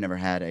 I've never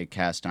had a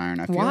cast iron.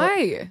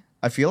 Why?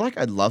 I feel like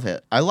I'd love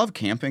it. I love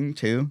camping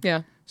too.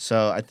 Yeah.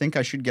 So I think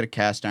I should get a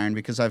cast iron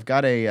because I've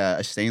got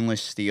a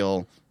stainless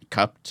steel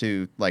cup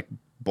to like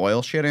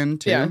boil shit in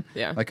too.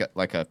 Yeah.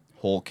 Like a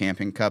whole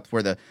camping cup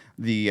where the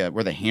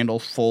handle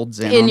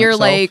folds in. In on your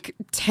itself. like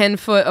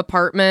 10-foot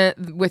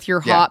apartment with your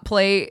hot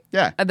plate.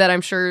 Yeah. That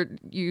I'm sure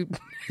you.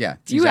 Yeah.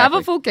 Do you have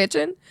a full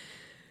kitchen?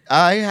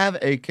 I have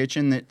a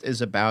kitchen that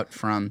is about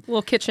from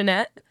Little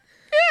kitchenette.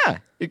 Yeah.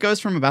 It goes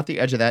from about the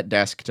edge of that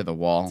desk to the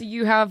wall. Do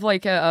you have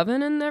like an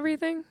oven and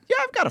everything? Yeah,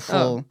 I've got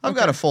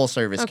a full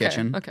service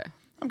kitchen. Okay.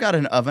 I've got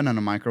an oven and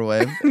a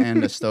microwave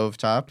and a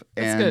stovetop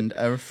and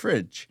a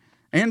fridge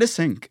and a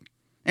sink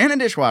and a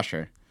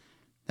dishwasher.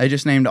 I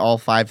just named all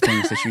 5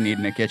 things that you need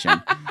in a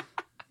kitchen.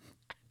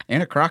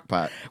 And a crock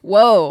pot.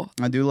 Whoa.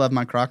 I do love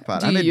my crock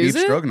pot. Do I you made use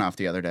beef it? stroganoff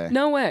the other day.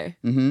 No way.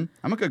 Mm-hmm.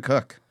 I'm a good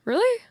cook.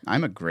 Really?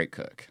 I'm a great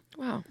cook.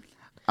 Wow.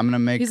 I'm going to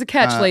make... He's a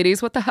catch,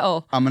 ladies. What the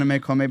hell? I'm going to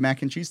make homemade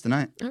mac and cheese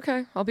tonight.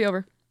 Okay. I'll be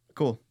over.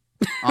 Cool.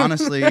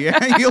 Honestly,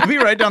 you'll be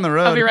right down the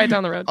road. I'll be right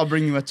down the road. I'll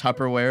bring you a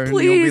Tupperware.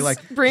 Please, and you'll be like,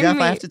 bring Jeff,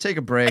 me. I have to take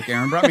a break.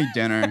 Aaron brought me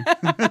dinner.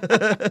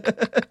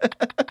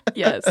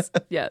 Yes.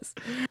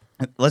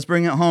 Let's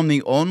bring it home.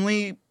 The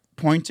only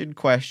pointed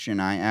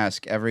question I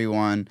ask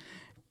everyone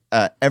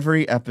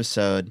every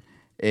episode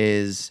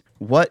is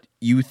what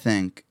you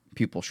think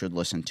people should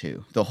listen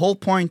to. The whole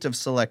point of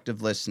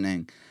selective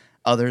listening,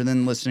 other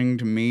than listening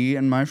to me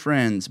and my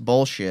friends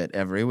bullshit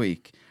every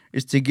week,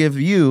 is to give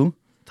you,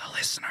 the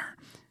listener,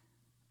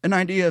 an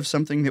idea of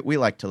something that we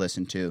like to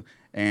listen to.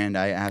 And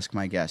I ask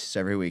my guests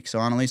every week. So,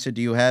 Annalisa,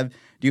 do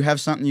you have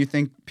something you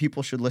think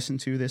people should listen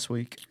to this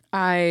week?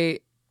 I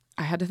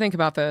had to think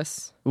about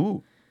this.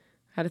 Ooh.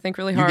 Had to think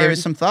really hard. You gave it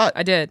some thought.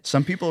 I did.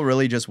 Some people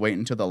really just wait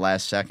until the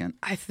last second.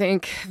 I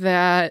think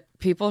that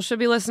people should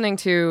be listening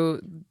to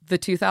the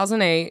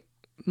 2008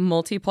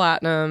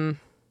 multi-platinum.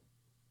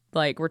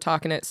 Like, we're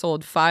talking it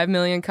sold 5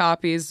 million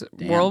copies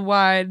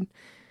worldwide.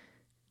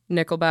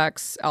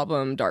 Nickelback's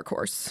album Dark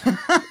Horse.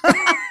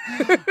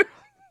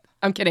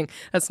 I'm kidding.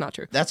 That's not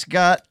true. That's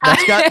got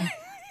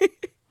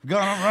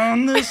gonna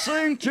run this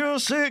thing till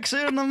 6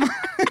 in the morning.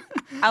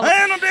 And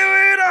I'll do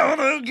it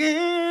all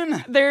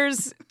again.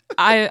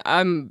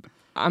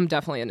 I'm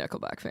definitely a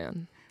Nickelback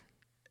fan.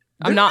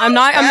 I'm not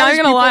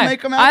gonna lie.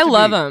 I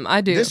love him.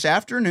 I do. This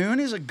Afternoon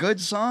is a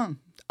good song.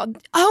 Oh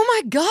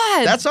my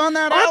God. That's on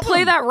that I want album. to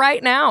play that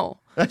right now.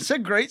 That's a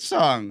great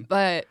song.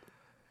 But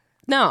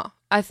no,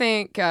 I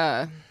think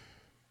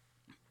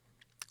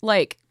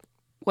like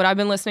what I've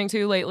been listening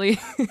to lately.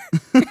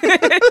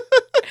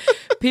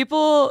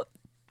 People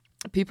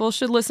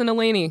should listen to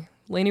Lainey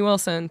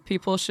Wilson.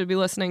 People should be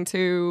listening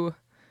to.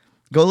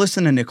 Go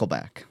listen to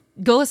Nickelback.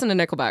 Go listen to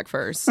Nickelback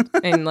first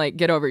and like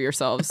get over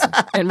yourselves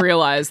and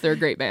realize they're a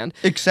great band.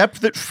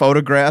 Except that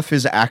Photograph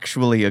is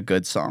actually a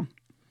good song.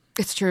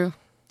 It's true.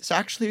 It's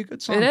actually a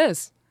good song. It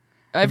is.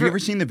 Have you ever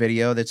seen the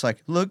video that's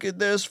like, look at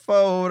this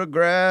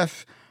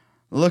photograph.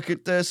 Look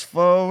at this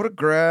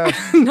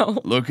photograph. No.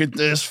 Look at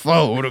this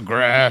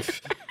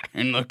photograph.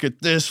 And look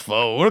at this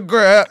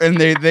photograph. And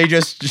they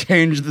just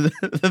changed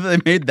they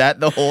made that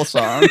the whole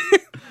song.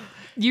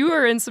 You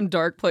are in some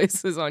dark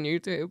places on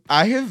YouTube.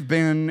 I have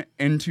been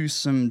into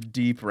some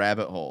deep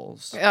rabbit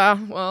holes. Yeah,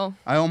 well.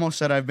 I almost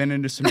said I've been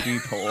into some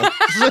deep holes.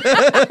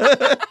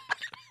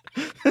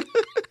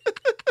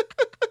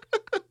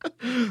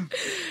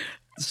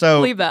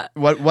 So leave that.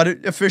 What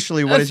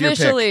officially what is your pick?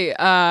 Officially,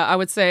 I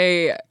would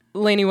say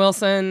Lainey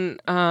Wilson,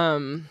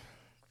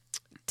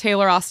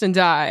 Taylor Austin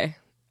Dye.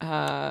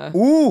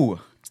 Ooh.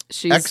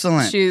 She's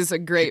excellent. She's a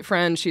great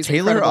friend. She's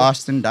Taylor incredible.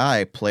 Austin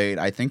Dye played,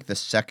 I think, the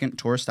second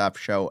tour stop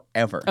show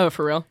ever. Oh,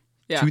 for real?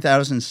 Yeah.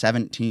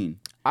 2017.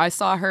 I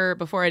saw her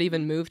before I'd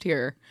even moved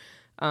here,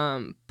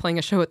 playing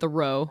a show at the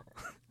Row.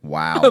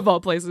 Wow. Of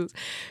all places.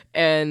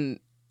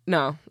 And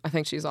no, I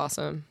think she's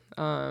awesome.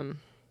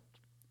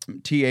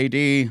 TAD.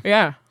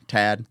 Yeah.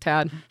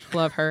 Tad.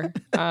 Love her.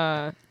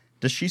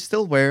 Does she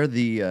still wear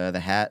the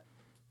hat?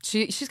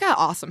 She's got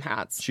awesome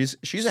hats.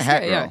 She's a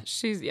hat girl.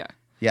 Yeah.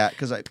 Yeah,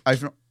 because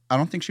I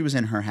don't think she was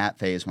in her hat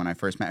phase when I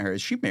first met her.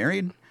 Is she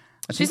married?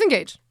 She's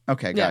engaged.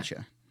 Okay,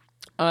 gotcha.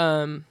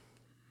 Who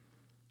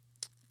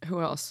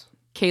else?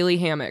 Kaylee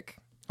Hammock.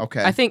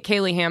 Okay. I think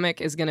Kaylee Hammock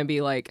is going to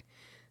be like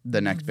the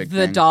next big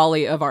the thing.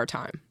 Dolly of our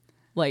time.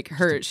 Like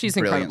she's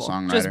brilliant incredible.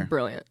 Songwriter. Just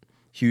brilliant.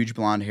 Huge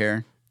blonde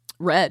hair.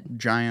 Red.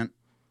 Giant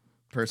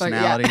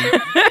personality.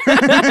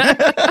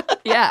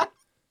 Yeah.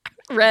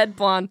 Red,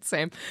 blonde,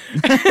 same.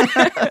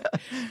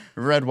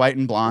 Red, white,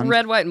 and blonde.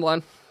 Red, white, and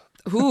blonde.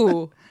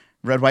 Ooh.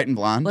 Red, white, and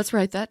blonde. Let's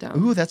write that down.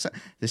 Ooh,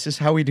 this is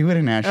how we do it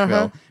in Nashville.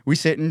 Uh-huh. We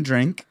sit and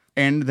drink,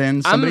 and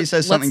then somebody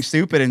says something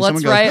stupid, and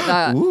someone goes, write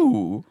that.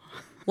 Ooh.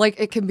 Like,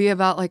 it could be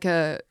about like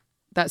that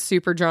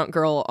super drunk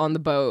girl on the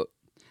boat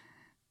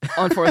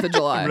on 4th of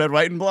July. Red,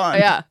 white, and blonde.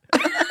 Yeah.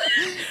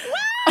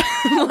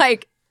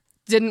 Like,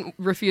 didn't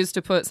refuse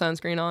to put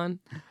sunscreen on.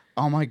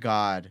 Oh my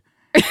God.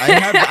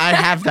 I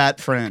have that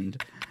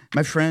friend.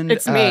 My friend.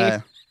 It's me.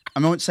 I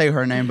won't say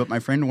her name, but my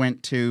friend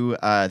went to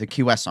the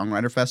Key West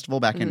Songwriter Festival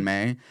back in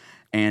May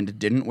and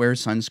didn't wear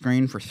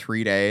sunscreen for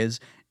 3 days.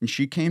 And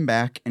she came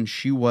back and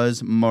she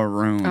was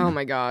maroon. Oh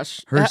my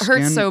gosh. Her that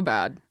hurts skin- so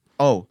bad.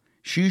 Oh,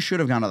 she should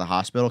have gone to the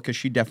hospital because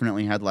she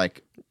definitely had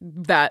like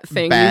That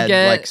thing bad you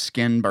get. like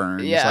skin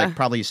burns. Yeah. Like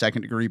probably a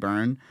 2nd-degree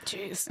burn.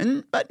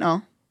 Jeez. But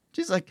no.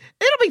 She's like,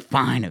 it'll be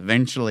fine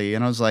eventually.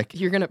 And I was like,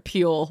 You're going to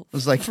peel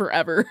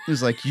forever. It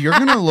was like, you're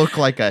going to look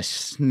like a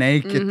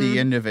snake at the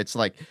end of it. It's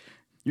like,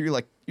 you're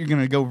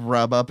going to go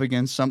rub up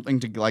against something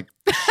to like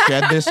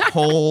shed this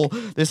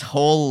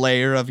whole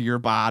layer of your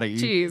body.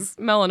 Jeez.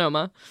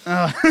 Melanoma.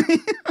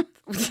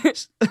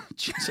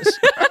 Jesus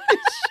Christ.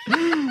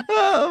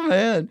 Oh,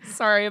 man.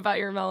 Sorry about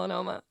your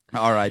melanoma.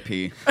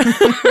 R.I.P.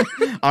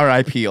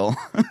 R.I.P.al.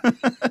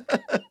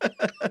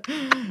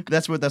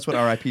 That's what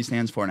R.I.P.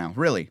 stands for now.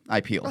 Really,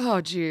 I peel.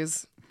 Oh,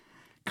 jeez.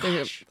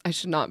 I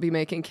should not be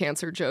making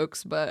cancer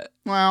jokes, but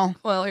Well,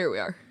 here we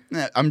are.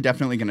 I'm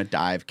definitely gonna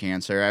die of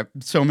cancer.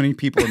 So many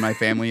people in my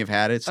family have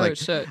had it. It's like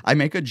shit. I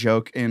make a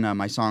joke in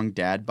my song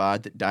 "Dad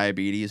Bod" that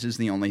diabetes is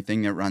the only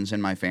thing that runs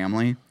in my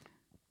family.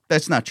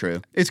 That's not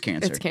true. It's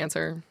cancer. It's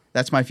cancer.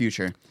 That's my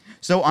future.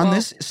 So on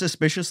this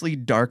suspiciously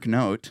dark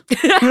note,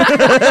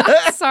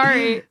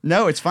 Sorry.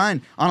 No, it's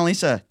fine.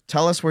 Annalisa,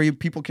 tell us where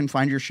people can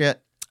find your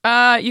shit.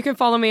 You can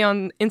follow me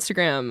on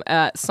Instagram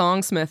at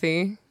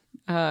Songsmithy.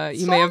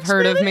 You may have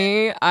heard of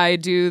me. I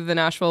do the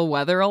Nashville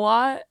weather a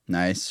lot.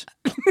 Nice.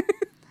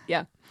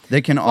 Yeah.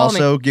 They can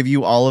also give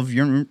you all of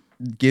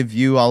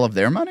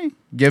their money.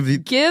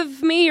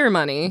 Give me your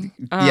money.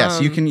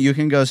 Yes, you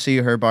can go see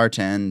her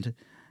bartend.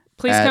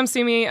 Please come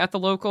see me at the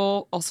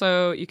local.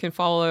 Also, you can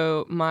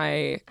follow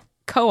my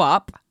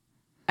co-op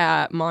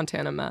at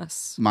Montana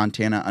Mess.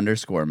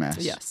 Montana_mess.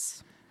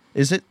 Yes.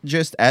 Is it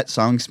just at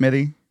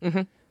Songsmithy? Mm-hmm.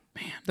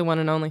 Man. The one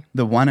and only.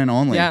 The one and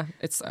only. Yeah.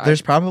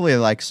 There's probably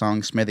like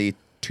Songsmithy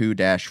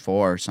 2-4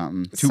 or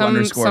something.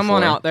 2_4.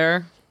 Someone out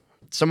there.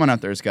 Someone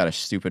out there's got a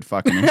stupid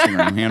fucking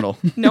Instagram handle.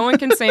 No one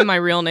can say my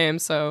real name,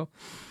 so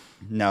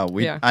No,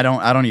 Yeah. I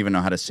don't even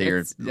know how to say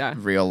It's- your yeah.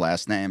 real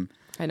last name.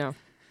 I know.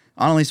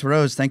 Annalisa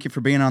Rose, thank you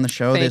for being on the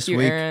show Thank this you,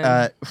 week.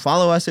 Aaron.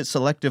 Follow us at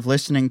Selective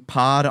Listening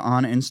Pod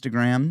on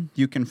Instagram.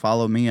 You can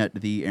follow me at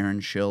the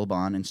Aaron Schilb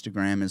on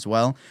Instagram as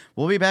well.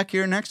 We'll be back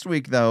here next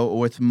week, though,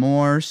 with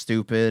more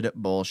stupid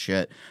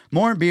bullshit.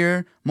 More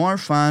beer, more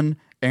fun,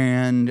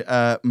 and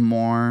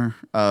more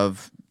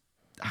of...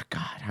 Oh,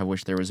 God, I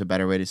wish there was a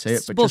better way to say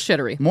it. But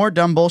Bullshittery. More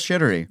dumb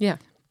bullshittery. Yeah.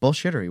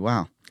 Bullshittery,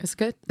 wow. It's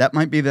good. That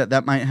might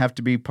have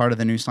to be part of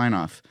the new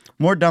sign-off.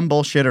 More dumb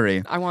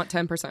bullshittery. I want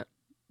 10%.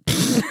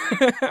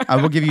 I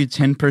will give you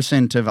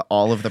 10% of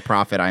all of the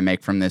profit I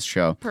make from this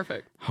show.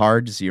 Perfect.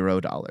 Hard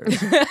 $0.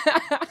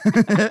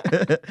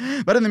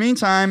 But in the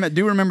meantime,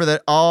 do remember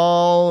that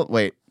all...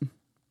 Wait.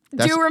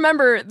 Do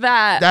remember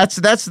that.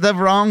 That's the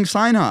wrong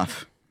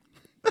sign-off.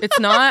 It's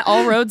not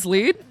all roads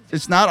lead?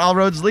 It's not all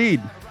roads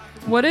lead.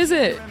 What is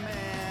it?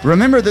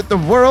 Remember that the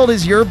world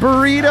is your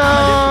burrito.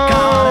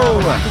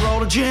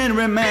 Rock and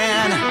roll,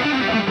 man.